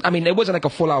Montgomery joint. I mean, it wasn't like a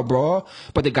full out brawl,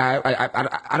 but the guy,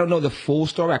 I don't know the full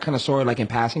story. I kind of saw it like in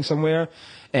passing somewhere.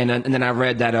 And then I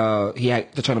read that he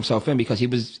had to turn himself in because it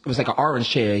was like an orange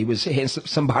chair. He was hitting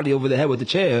somebody over the head with the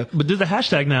chair. But there's a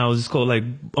hashtag now. It's called like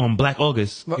Black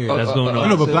August. Yeah. That's going on.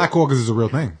 No, but Black August is a real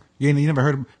thing. You never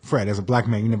heard of Fred as a black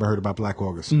man. You never heard about Black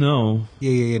August. No.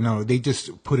 Yeah. No, they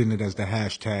just put in it as the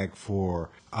hashtag for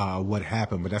what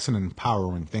happened, but that's an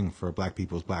empowering thing for black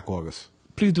people's Black August.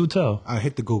 Please do tell. I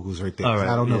hit the Googles right there. All right,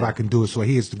 I don't know if I can do it, so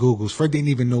he hits the Googles. Fred didn't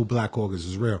even know Black August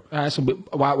is real. All right, so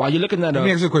while you're looking at Let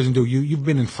me ask you a question, dude. You've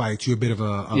been in fights. You're a bit of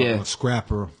a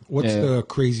scrapper. What's the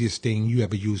craziest thing you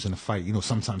ever use in a fight? You know,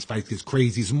 sometimes fights get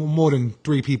crazy. It's more than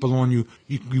 3 people on you.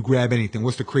 You grab anything.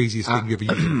 What's the craziest thing you ever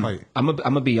used in a fight? I'm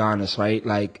gonna be honest, right?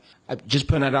 Like, just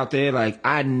putting that out there, like,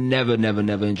 I never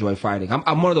enjoy fighting.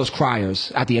 I'm one of those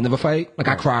criers at the end of a fight. Like,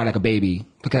 I cry like a baby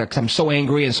because I'm so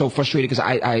angry and so frustrated because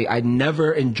I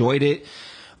never enjoyed it.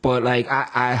 But like,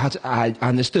 I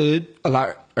understood a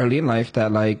lot early in life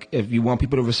that like, if you want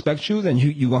people to respect you, then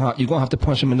you're gonna have to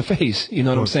punch them in the face. You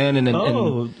know what I'm saying?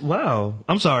 And wow.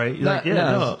 I'm sorry.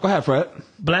 No. Go ahead, Fred.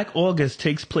 Black August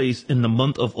takes place in the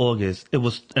month of August. It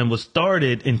was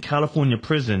started in California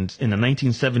prisons in the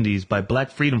 1970s by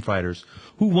black freedom fighters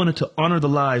who wanted to honor the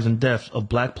lives and deaths of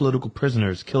black political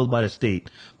prisoners killed by the state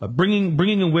by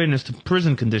bringing awareness to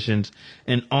prison conditions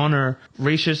and honor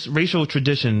racial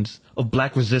traditions of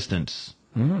black resistance.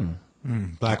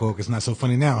 Black August not so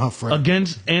funny now, huh, Fred?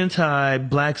 Against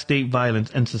anti-black state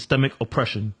violence and systemic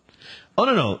oppression. Oh,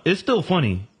 no, it's still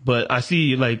funny, but I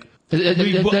see, like,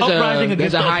 uprising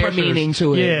against there's a the higher oppressors. meaning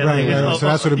to it. Yeah, Right. So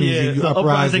that's what it means. You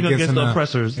uprising uprise against the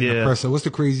oppressors. an Yeah. oppressor. What's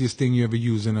the craziest thing you ever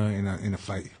used in a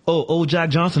fight? Oh,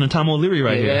 Jack Johnson and Tom O'Leary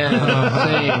right here.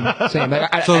 Same.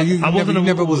 Like, So you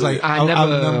never was like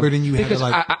outnumbered and you had to because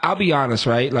like. I'll be honest,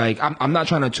 right? Like, I'm not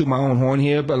trying to toot my own horn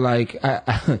here, but like,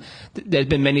 there's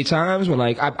been many times when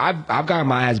like I've gotten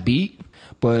my ass beat.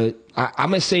 But I'm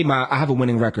gonna say I have a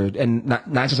winning record, and 9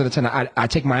 times out of 10, I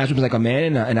take my ass whoopings like a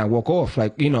man, and I walk off.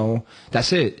 Like, you know,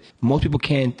 that's it. Most people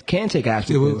can't take ass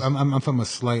whoopings. I'm from a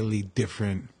slightly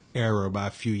different era by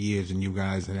a few years than you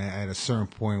guys, and at a certain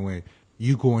point where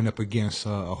you going up against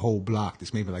a whole block,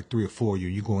 there's maybe like 3 or 4 of you.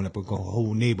 You going up against a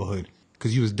whole neighborhood.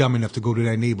 Because you was dumb enough to go to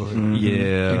that neighborhood.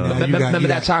 Yeah. Remember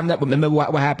that time? Remember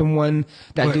what happened when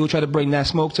that dude tried to bring that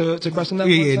smoke to Crescent?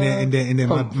 Yeah, and then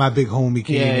my big homie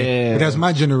came in. Yeah. But that's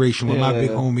my generation with my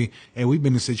big homie. And we've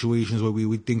been in situations where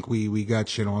we think we got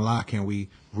shit on lock and we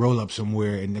roll up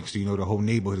somewhere and next thing you know, the whole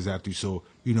neighborhood is after you. So,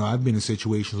 you know, I've been in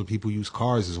situations where people use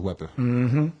cars as a weapon.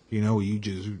 Mm-hmm. You know, you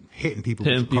just hitting people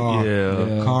with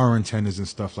car antennas and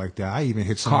stuff like that. I even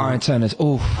hit someone. Car antennas.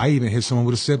 Ooh. I even hit someone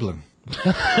with a sibling.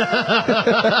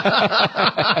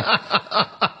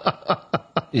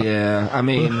 Yeah, I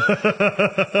mean,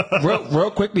 real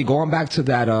quickly, going back to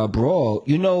that brawl,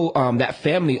 you know, that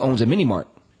family owns a mini mart.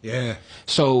 Yeah.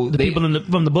 So People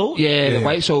from the boat? Yeah,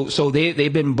 right. So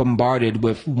they've been bombarded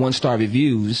with 1-star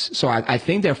reviews. So I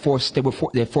think they're forced to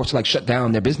like shut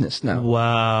down their business now.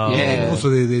 Wow. Yeah.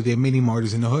 Also, their mini mart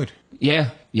is in the hood.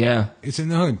 Yeah. It's in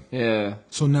the hood. Yeah.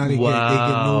 So now they get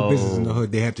no business in the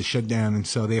hood. They have to shut down and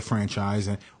sell their franchise.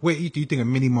 And wait, do you think a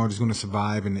mini mart is going to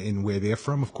survive in where they're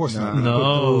from? Of course not.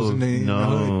 No.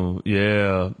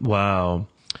 Yeah. Wow.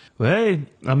 Well, hey,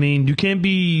 I mean, you can't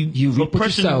be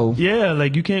oppressing. Yeah,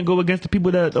 like you can't go against the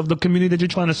people of the community that you're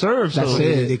trying to serve. That's so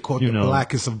it. They caught the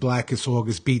blackest of blackest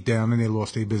August beat down and they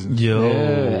lost their business. Yo.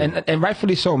 Yeah. And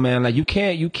rightfully so, man. Like you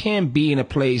can't be in a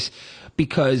place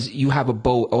because you have a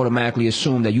boat automatically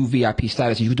assume that you VIP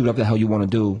status and you do whatever the hell you want to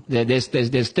do.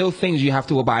 There's still things you have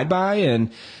to abide by,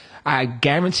 and I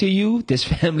guarantee you this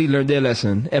family learned their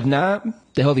lesson. If not,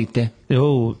 the hell eat there.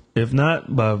 Yo, if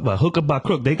not by hook or by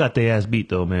crook, they got their ass beat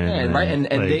though, man. Yeah, right,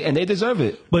 and they deserve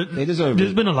it. But they deserve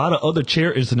there's it. been a lot of other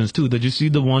chair incidents too. Did you see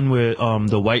the one where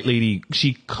the white lady,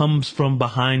 she comes from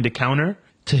behind the counter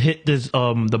to hit this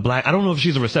the black, I don't know if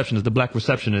she's a receptionist, the black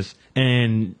receptionist,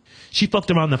 and she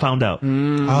fucked around and found out.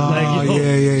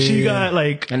 She got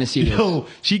like, I didn't see this.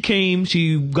 She came,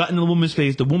 she got in the woman's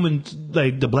face. The woman,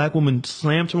 like the black woman,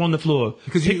 slammed her on the floor.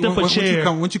 Because picked up a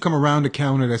chair. Once you come around the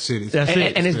counter, that's it.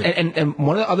 And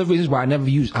one of the other reasons why I never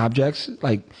use objects,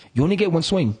 like you only get one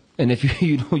swing, and if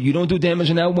you don't do damage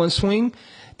in that one swing,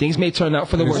 things may turn out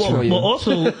for the worse for you. Well,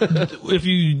 also, if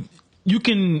you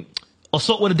can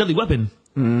assault with a deadly weapon.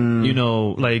 You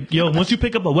know, like, yo, once you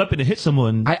pick up a weapon and hit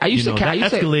someone, I used to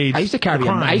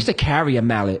carry a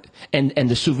mallet and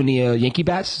the souvenir Yankee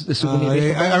bats. The souvenir.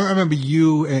 Baseball bats. I remember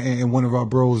you and one of our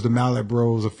bros, the Mallet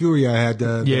Bros, a Furia had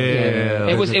the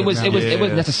It was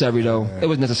necessary though. It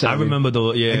was necessary. I remember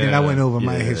the And then I went over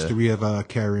my history of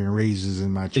carrying razors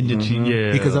in my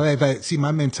because if I see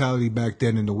my mentality back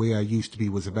then and the way I used to be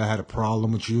was if I had a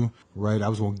problem with you, right, I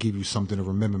was gonna give you something to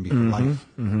remember me for life.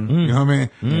 You know what I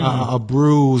mean? A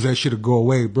bruise that should have go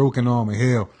away, broken arm and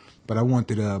hell. But I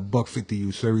wanted $150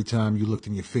 you, so every time you looked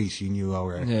in your face, you knew, all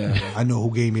right, I know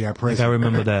who gave me that present. I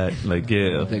remember that. Like,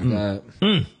 yeah.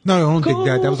 No, don't dig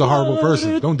that. That was a horrible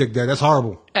person. Don't dig that. That's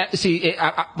horrible. See,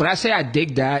 when I say I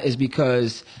dig that is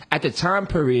because at the time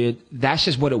period, that's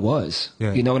just what it was.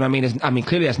 Yeah. You know what I mean?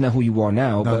 Clearly that's not who you are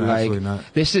now. No, but like, absolutely not.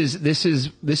 this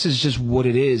is just what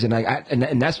it is. And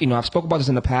and that's, I've spoken about this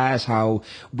in the past, how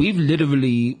we've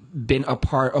literally been a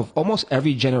part of almost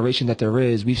every generation that there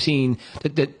is. We've seen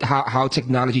how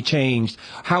technology changed,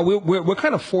 how we're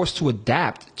kind of forced to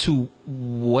adapt to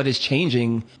what is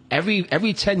changing every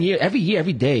 10 years, every year,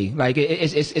 every day. Like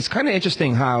it's kind of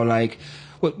interesting how like.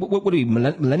 What are we,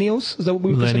 millennials? Is that what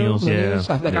we consider? Millennials, yeah.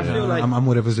 I feel like I'm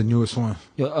whatever's the newest one.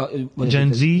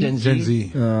 Gen Z? Gen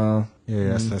Z. Yeah,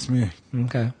 that's me.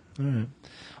 Okay. All right.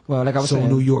 Well, like I was So saying.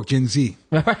 New York, Gen Z.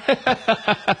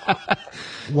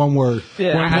 One word.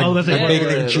 Yeah. Bacon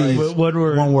and cheese. One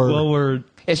word. One word. One word.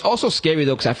 It's also scary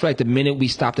though, because I feel like the minute we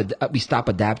stop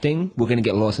adapting, we're gonna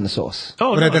get lost in the sauce.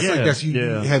 Oh, But no, that's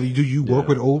do you work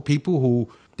with old people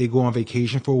who they go on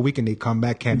vacation for a week and they come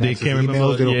back, can't access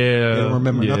emails, they don't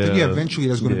remember nothing. Yeah, eventually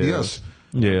that's going to be us.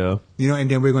 Yeah. You know,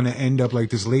 and then we're going to end up like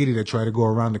this lady that tried to go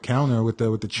around the counter with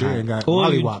the chair and got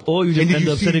mollywopped. Or you just end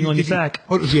up sitting on your sack.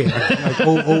 Like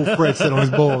old Fred sat on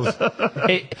his balls.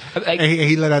 And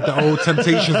he let out the old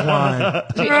Temptations whine.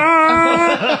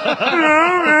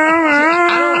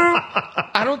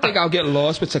 I don't think I'll get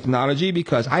lost with technology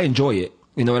because I enjoy it.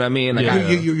 You know what I mean? Like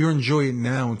you're enjoying it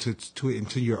now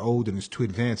until you're old and it's too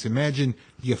advanced. Imagine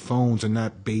your phones are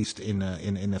not based in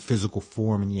a physical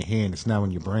form in your hand. It's now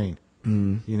in your brain.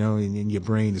 You know, in your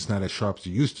brain, it's not as sharp as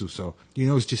you used to. So, you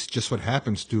know, it's just what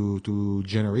happens to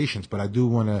generations. But I do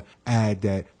want to add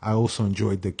that I also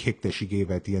enjoyed the kick that she gave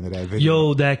at the end of that video.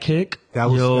 Yo, that kick. That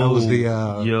was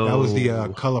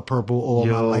the color purple. All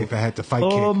my life I had to fight.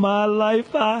 All kick. my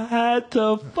life I had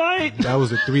to fight. That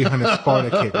was a 300 Sparta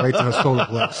kick right to her solar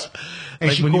plex. And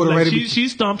like she when caught you, it like right. she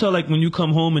stomped her like when you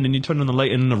come home and then you turn on the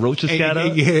light and then the roaches scatter.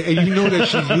 And you know that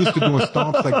she's used to doing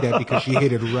stomps like that because she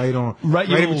hit it right in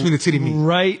between the titty meat.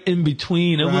 Right in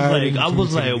between. It was Right like I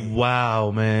was like, wow,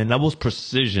 man, that was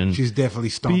precision. She's definitely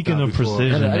stomped. Speaking out of before.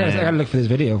 precision, I gotta look for this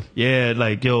video. Yeah,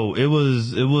 like yo, it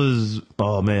was.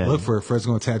 Oh man, Look for it. Fred's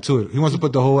gonna tattoo it. He wants to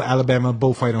put the whole Alabama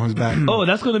bullfight on his back. Oh,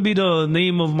 that's gonna be the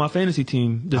name of my fantasy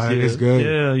team this year. It's good.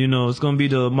 Yeah, you know, it's gonna be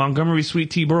the Montgomery Sweet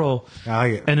Tea Brawl. I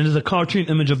like it. And then there's a cartoon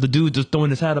image of the dude just throwing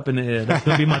his hat up in the air. That's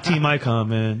gonna be my team icon,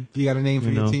 man. You got a name for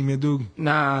your team, your dude?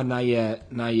 Nah, not yet.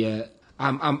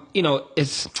 I'm you know,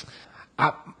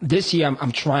 this year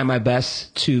I'm trying my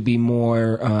best to be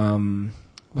more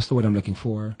what's the word I'm looking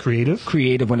for?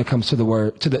 Creative when it comes to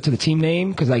the team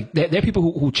name, because like there are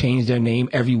people who change their name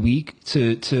every week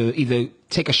to either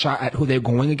take a shot at who they're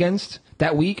going against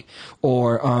that week,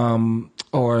 or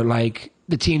like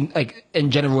the team, like in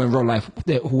general in real life,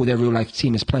 who their real life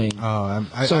team is playing. Oh,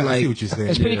 I see what you're saying.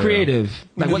 It's pretty creative.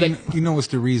 Like you know what's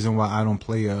the reason why I don't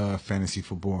play fantasy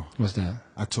football? What's that?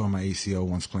 I tore my ACL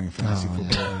once playing fantasy football.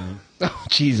 Yeah. Oh,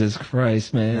 Jesus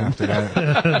Christ, man! After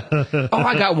that,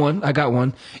 I got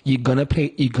one. You're gonna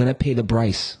pay the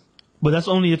Bryce. But that's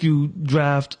only if you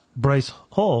draft Bryce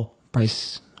Hall.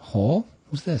 Bryce Hall?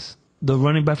 Who's this? The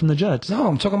running back from the Jets. No,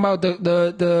 I'm talking about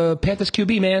the Panthers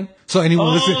QB, man. So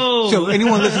anyone listen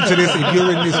to this, if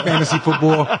you're in this fantasy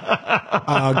football,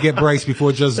 get Bryce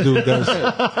before Just Dude does.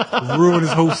 Ruin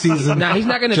his whole season. Nah, he's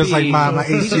not going to be. Just like my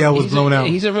ACL was blown out.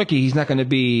 He's a rookie. He's not going to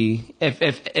be.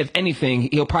 If anything,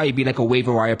 he'll probably be like a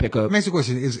waiver wire pickup. Next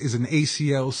question is an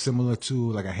ACL similar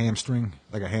to like a hamstring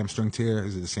tear?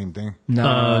 Is it the same thing?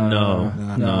 No.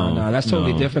 That's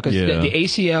totally different because the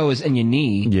ACL is in your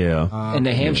knee. Yeah. And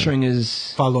the hamstring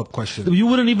is. Follow up question. You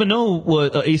wouldn't even know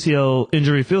what an ACL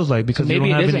injury feels like because you don't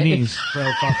have any knees. Piece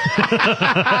of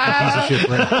shit,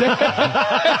 Fred.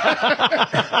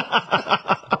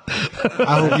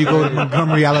 I hope you go to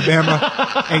Montgomery,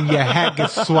 Alabama, and your hat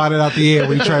gets swatted out the air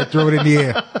when you try to throw it in the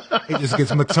air. It just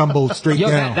gets tumbled straight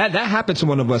down. That happened to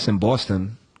one of us in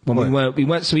Boston when we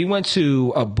went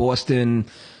to Boston.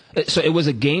 So it was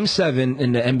a Game 7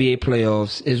 in the NBA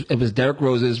playoffs. It was Derrick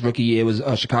Rose's rookie year. It was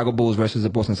Chicago Bulls versus the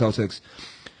Boston Celtics.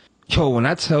 Yo, when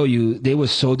I tell you, they were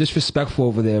so disrespectful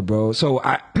over there, bro. So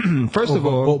I, first of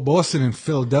all, Boston and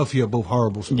Philadelphia are both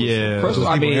horrible. Sports. Yeah. first of all,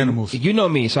 I People are mean, animals. you know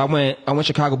me. So I went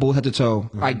Chicago Bulls head to toe.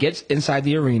 I get inside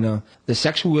the arena. The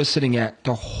section we were sitting at,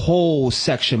 the whole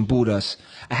section booed us.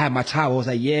 I had my towel. I was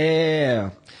like,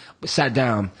 yeah. Sat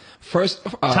down. First,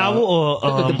 Towel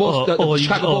or the Bulls, the you-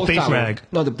 Chicago or Bulls face towel. rag?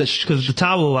 No, the Because the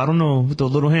towel, I don't know, with the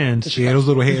little hands. Yeah, those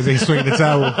little hands ain't swinging the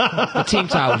towel. the team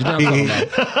towel. You know what I'm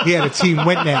talking about? He had a team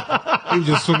wet nap. He was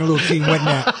just swinging a little team wet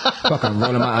nap. Fuck, I'm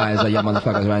rolling my eyes like y'all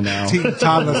motherfuckers right now. Team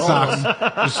toddler socks.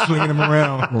 Just swinging them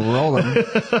around. Rolling.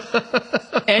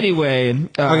 Anyway,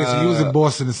 Okay, so you was in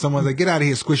Boston and someone's like, get out of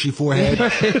here, squishy forehead.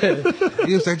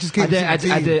 He was like, just I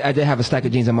get did have a stack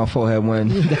of jeans on my forehead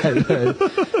when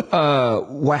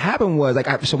what happened was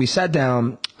so we sat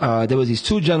down, there was these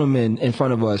two gentlemen in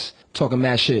front of us talking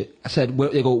mad shit. I said,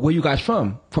 they go, where you guys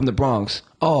from? From the Bronx.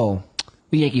 Oh,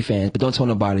 we Yankee fans, but don't tell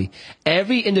nobody.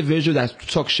 Every individual that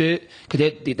talk shit, cause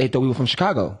they thought we were from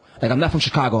Chicago. Like, I'm not from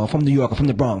Chicago, I'm from New York, I'm from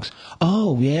the Bronx.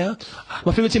 Oh, yeah?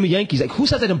 My favorite team is Yankees. Like, who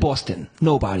said that in Boston?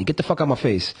 Nobody. Get the fuck out of my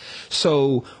face.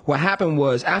 So what happened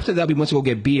was, after that, we went to go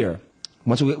get beer.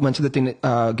 Once we went to the thing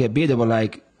to get beer, they were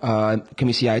like, can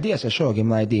we see ID? I said, sure, give me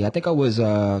my ID. I think I was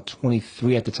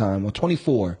 23 at the time, or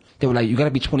 24. They were like, you gotta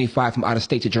be 25 from out of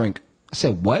state to drink. I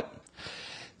said, what?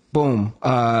 Boom.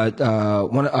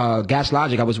 Gas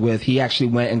Logic I was with, he actually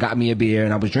went and got me a beer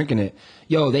and I was drinking it.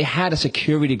 Yo, they had a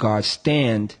security guard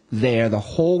stand there the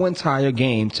whole entire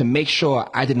game to make sure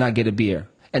I did not get a beer.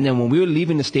 And then when we were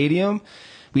leaving the stadium,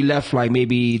 we left like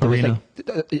maybe the arena.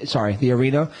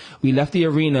 We left the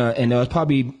arena and there was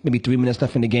probably maybe 3 minutes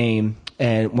left in the game.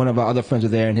 And one of our other friends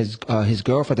was there, and his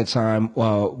girlfriend at the time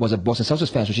was a Boston Celtics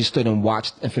fan, so she stood and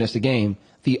watched and finished the game.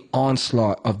 The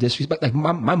onslaught of disrespect, like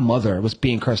my mother was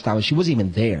being cursed out, and she wasn't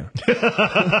even there.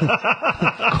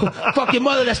 Fuck your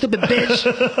mother, that stupid bitch.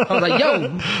 I was like,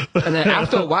 yo. And then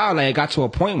after a while, like, it got to a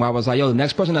point where I was like, yo, the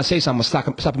next person that says something, I'm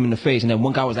gonna slap him in the face. And then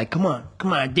one guy was like, come on,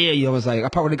 I dare you. I was like, I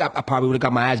probably would have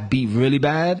got my ass beat really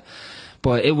bad.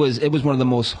 But it was one of the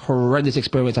most horrendous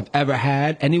experiences I've ever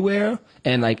had anywhere,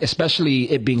 and like especially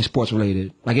it being sports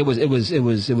related. Like it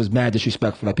was mad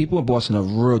disrespectful. Like people in Boston are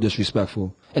real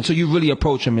disrespectful, and so you really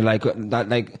approach them and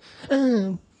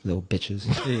little bitches.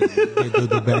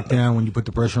 They back down when you put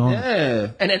the pressure on.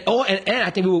 Yeah, and I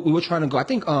think we were trying to go. I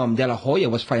think De La Hoya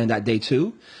was fighting that day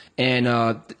too, and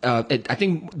I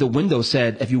think the window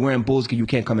said if you're wearing Bulls gear you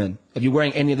can't come in. If you're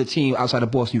wearing any other team outside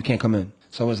of Boston you can't come in.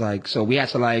 So it was like we had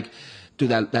to do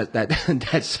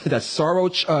that sorrow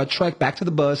trek back to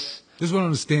the bus. Just want to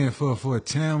understand for a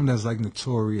town that's like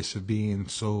notorious for being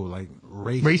so like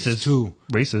racist too.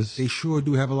 Racist. They sure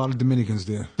do have a lot of Dominicans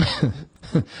there.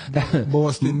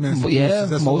 Boston, Massachusetts. Yeah,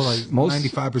 that's most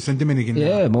 95% Dominican.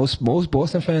 Yeah, now. most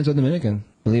Boston fans are Dominican.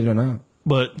 Believe it or not.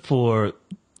 But for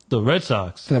the Red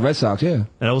Sox, yeah. And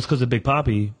that was because of Big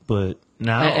Papi, but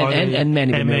now and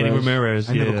Manny Ramirez.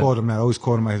 I never called him that. I always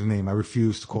called him by his name. I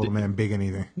refused to call him man big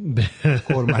anything.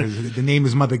 Called him by the name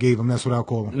his mother gave him. That's what I'll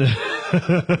call him. All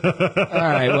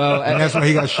right, well, and that's why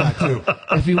he got shot too.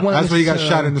 If you want, that's why he got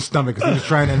shot in the stomach because he was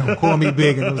trying to call me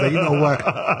big, and I was like, you know what?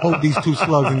 Hold these 2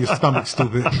 slugs in your stomach,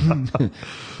 stupid.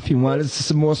 If you want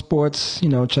some more sports,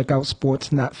 check out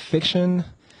Sports Not Fiction.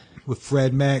 With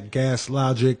Fred Mack, Gas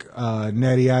Logic,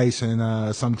 Natty Ice,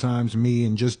 and sometimes me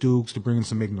and Just Dukes to bring in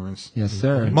some ignorance. Yes,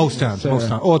 sir. Most times.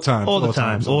 All the time.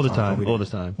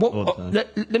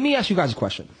 Let me ask you guys a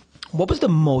question. What was the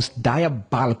most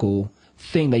diabolical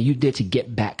thing that you did to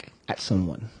get back at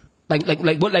someone?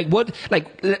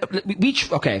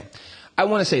 Okay. I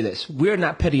want to say this. We're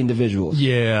not petty individuals.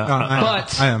 Yeah.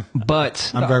 I am. But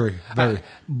I'm very. I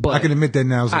can admit that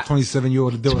now. As a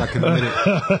 27-year-old adult, I can admit it.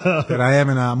 That I am,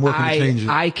 and I'm working to change it.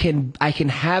 I can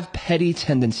have petty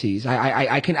tendencies.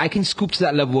 I can scoop to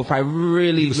that level if I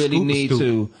really need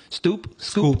to. Stoop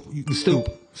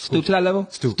to that level?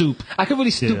 Stoop. I can really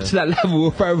stoop to that level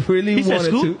if I really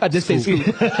wanted to. I just say scoop.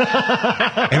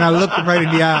 And I looked him right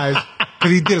in the eyes.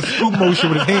 Because he did a scoop motion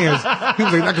with his hands. He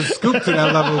was like, I can scoop to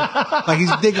that level. Like he's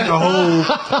digging a hole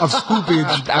of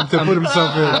scoopage to put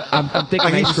himself in. I'm thinking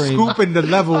like he's scooping the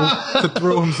level to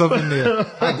throw himself in there.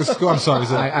 I'm sorry,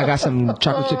 sir. I got some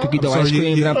chocolate chip cookie dough ice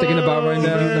cream that I'm thinking about right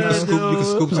now. You can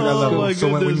scoop to that level.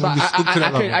 So when you scoop to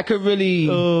that level. I could really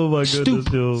stoop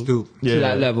to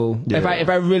that level. Yeah. If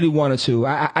I really wanted to.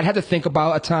 I'd have to think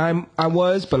about a time I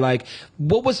was, but like,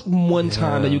 what was one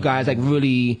time that you guys like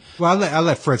really... Well, I'll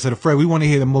let Fred say. Fred, we want to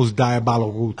hear the most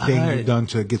diabolical thing you've done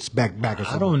to get back at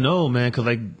someone. I don't know, man, because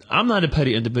like I'm not a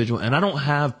petty individual, and I don't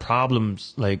have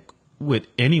problems like with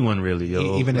anyone really,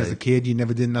 yo. Even like, as a kid, you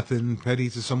never did nothing petty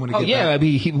to someone to Oh get yeah, back? I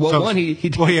mean, he Well,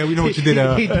 yeah, we know what you did.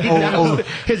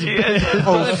 his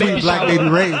brother Sweet baby black shower. baby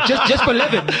Ray. just for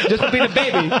living, just for being a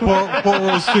baby. Poor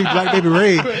old sweet black baby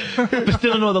Ray. but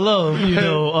still know the love, you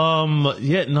know.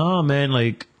 Yeah, nah, man,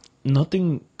 like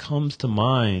nothing comes to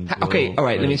mind. Bro. Okay, all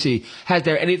right. Let me Like, see. Has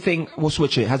there anything? We'll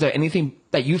switch it. Has there anything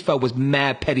that you felt was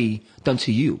mad petty done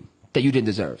to you that you didn't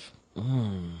deserve?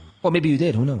 Or maybe you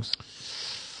did. Who knows?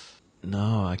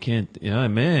 No, I can't. Yeah,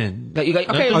 man. That you got,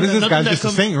 okay. Nothing- Oh, this nothing guy's that just a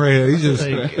comes- saint right here. He's just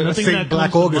Like, a nothing Saint that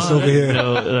Black comes to August mind, over here. you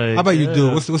know, like, How about you yeah.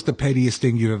 do? What's the pettiest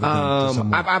thing you've ever done to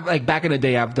someone? I've like back in the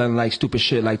day, I've done like stupid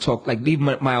shit, like leave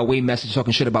my away message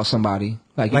talking shit about somebody,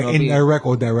 like you Like know, being- indirect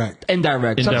or direct?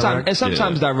 indirect, sometimes Indirect, and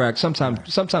sometimes yeah. direct,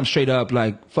 sometimes straight up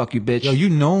like fuck you, bitch. Yo,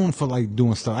 you known for like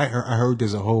doing stuff. I heard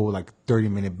there's a whole like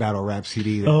 30-minute battle rap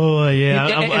CD. That, Oh yeah,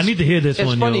 I It's- need to hear this it's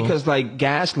one. It's funny yo. because like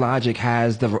Gas Logic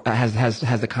has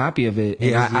the copy of it. And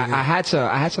Yeah, I had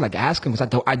to like ask him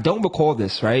because I don't recall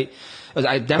this, right? 'Cause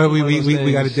I but definitely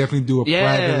we got to definitely do a private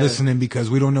Yeah. listening because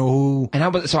we don't know who. And I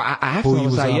asked Who him, I he was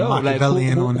was, like, yo, like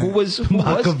Machiavellian who on that. was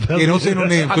Machiavellian. Yeah, don't say no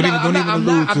name. Don't even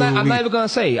allude to. I'm not even gonna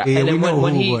say. Yeah, and we then know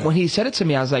when who, but- he said it to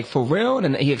me, I was like, for real?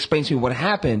 And then he explained to me what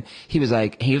happened. He was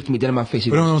like, he looked me dead in my face. He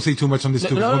But goes, don't say too much on this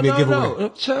too. It's gonna be a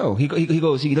giveaway. So he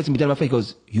goes, he looked me dead in my face. He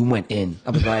goes, you went in. I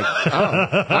was like, oh,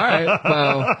 all right,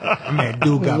 well. Man,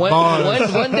 dude got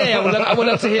bars. One day I would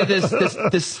love to hear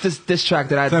this track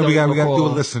that I So don't we got to do a recall.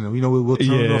 listener. You know, we'll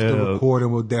turn it off the Yeah. record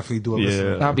and we'll definitely do a Yeah.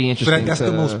 listener. That'll be So interesting. that's the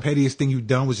to- most pettiest thing you've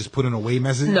done was just put an away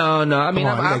message. No. I mean,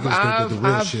 Come on, you gotta give us the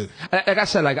real shit. like I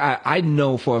said, like I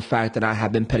know for a fact that I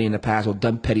have been petty in the past or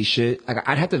done petty shit. Like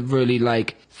I'd have to really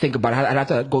like think about it. I'd have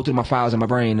to go through my files in my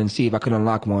brain and see if I could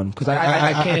unlock one. Because I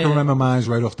I can't can remember mine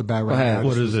right off the bat right ahead. now.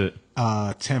 What is it?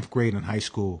 10th grade in high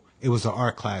school. It was an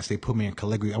art class. They put me in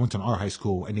calligraphy. I went to an art high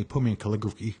school, and they put me in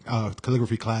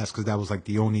calligraphy class because that was like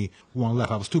the only one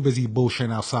left. I was too busy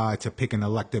bullshitting outside to pick an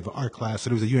elective art class.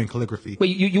 So there was a you in calligraphy.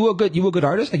 Wait, you were a good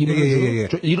artist? Like Yeah.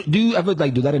 Do you ever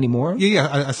like do that anymore?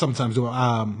 Yeah. I sometimes do.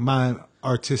 My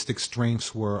artistic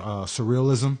strengths were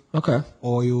surrealism, Okay.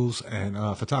 oils, and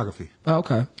photography. Oh,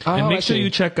 okay. Oh, And I make sure see. you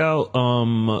check out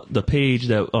the page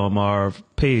that our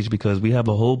page because we have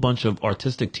a whole bunch of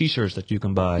artistic T-shirts that you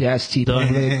can buy. Yes,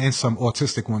 Done. And some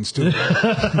autistic ones too.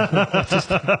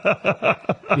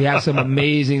 We have some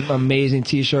amazing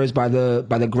T-shirts by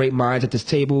the great minds at this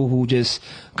table who just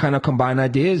kind of combine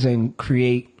ideas and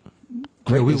create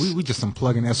Yeah, greatness. we just some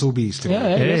plugging SOBs today.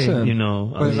 Yeah, Hey, listen. you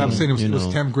know. But I'm saying it was you know.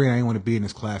 10th grade. I didn't want to be in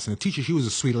this class. And the teacher, she was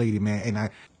a sweet lady, man. And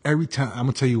every time, I'm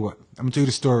going to tell you what. I'm going to tell you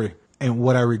the story and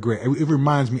what I regret. It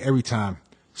reminds me every time.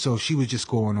 So she was just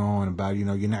going on about, you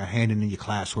know, you're not handing in your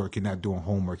classwork. You're not doing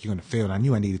homework. You're going to fail. And I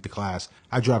knew I needed the class.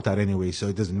 I dropped out anyway, so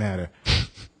it doesn't matter.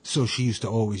 So she used to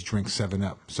always drink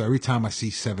 7-Up. So every time I see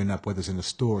 7-Up, whether it's in the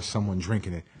store or someone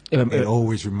drinking it, it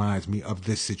always reminds me of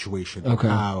this situation. Of Okay.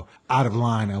 how out of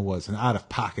line I was and out of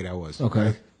pocket I was. Okay.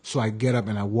 Right? So I get up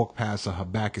and I walk past her. Her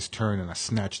back is turned and I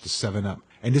snatch the 7-Up.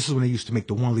 And this is when they used to make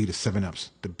the 1 liter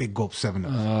 7-Ups, the big gulp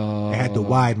 7-Ups. It had the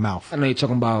wide mouth. I know you're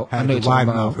talking about. I Had know the you're talking wide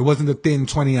mouth. about. It wasn't the thin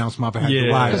 20-ounce mouth. It had the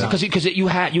Yeah. wide mouth. Because you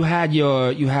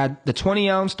had the 20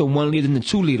 ounce, the 1 liter, and the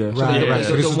 2 liter. Right.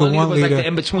 So this is the 1 1 was liter. like the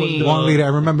in between. 1 liter. I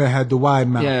remember it had the wide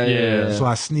mouth. Yeah. So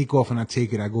I sneak off and I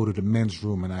take it. I go to the men's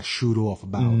room and I shoot off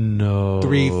about No.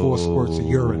 3-4 squirts of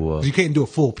urine. 'Cause you can't do a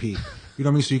full pee. You know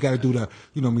what I mean? So you got to do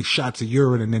the, shots of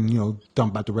urine and then,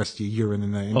 dump out the rest of your urine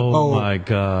in the Oh bowl. my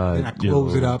God. Then I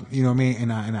close yo. it up, you know what I mean?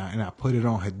 And I put it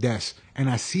on her desk and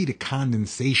I see the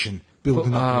condensation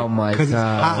building up. Oh, my Because it's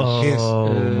God. hot piss.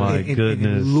 Oh, my and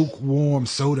goodness. lukewarm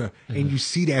soda. And you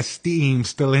see that steam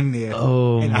still in there.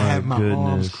 Oh, and I my have my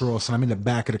arms goodness. crossed and I'm in the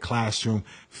back of the classroom,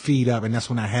 feet up. And that's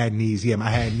when I had knees. Yeah,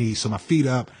 I had knees. So my feet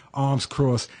up, arms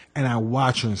crossed. And I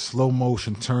watch her in slow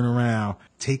motion turn around,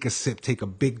 take a sip, take a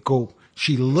big gulp.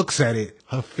 She looks at it.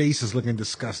 Her face is looking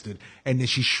disgusted. And then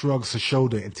she shrugs her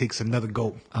shoulder and takes another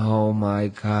gulp. Oh my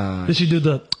God. Did she do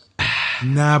the?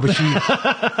 Nah, but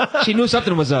she... She knew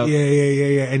something was up.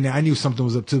 Yeah. And I knew something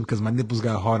was up too because my nipples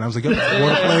got hard. And I was like, yo, this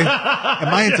water play?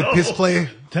 Am I into piss play?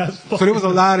 That's So there was a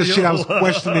lot of shit I was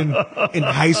questioning in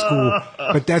high school,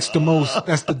 but that's the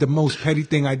most petty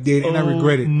thing I did, and I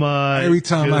regret it. my Every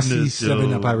time I see goodness,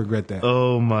 7-Up, yo. I regret that.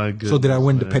 Oh my goodness. So did I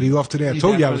win the man. petty off today? I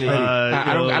told you I was definitely- petty.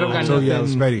 I don't got told you I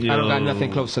was nothing. petty. I don't got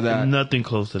nothing close to that. Nothing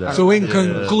close to that. So in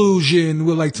conclusion,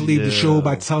 we'd like to leave the show Yeah.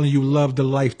 by telling you love the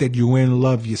life that you in,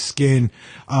 love your skin.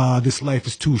 This life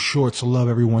is too short, so love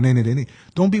everyone in it. And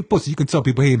don't be a pussy. You can tell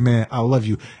people, hey man, I love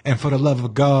you. And for the love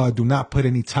of God, do not put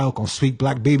any talc on sweet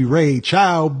black baby Ray.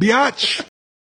 Ciao, biatch.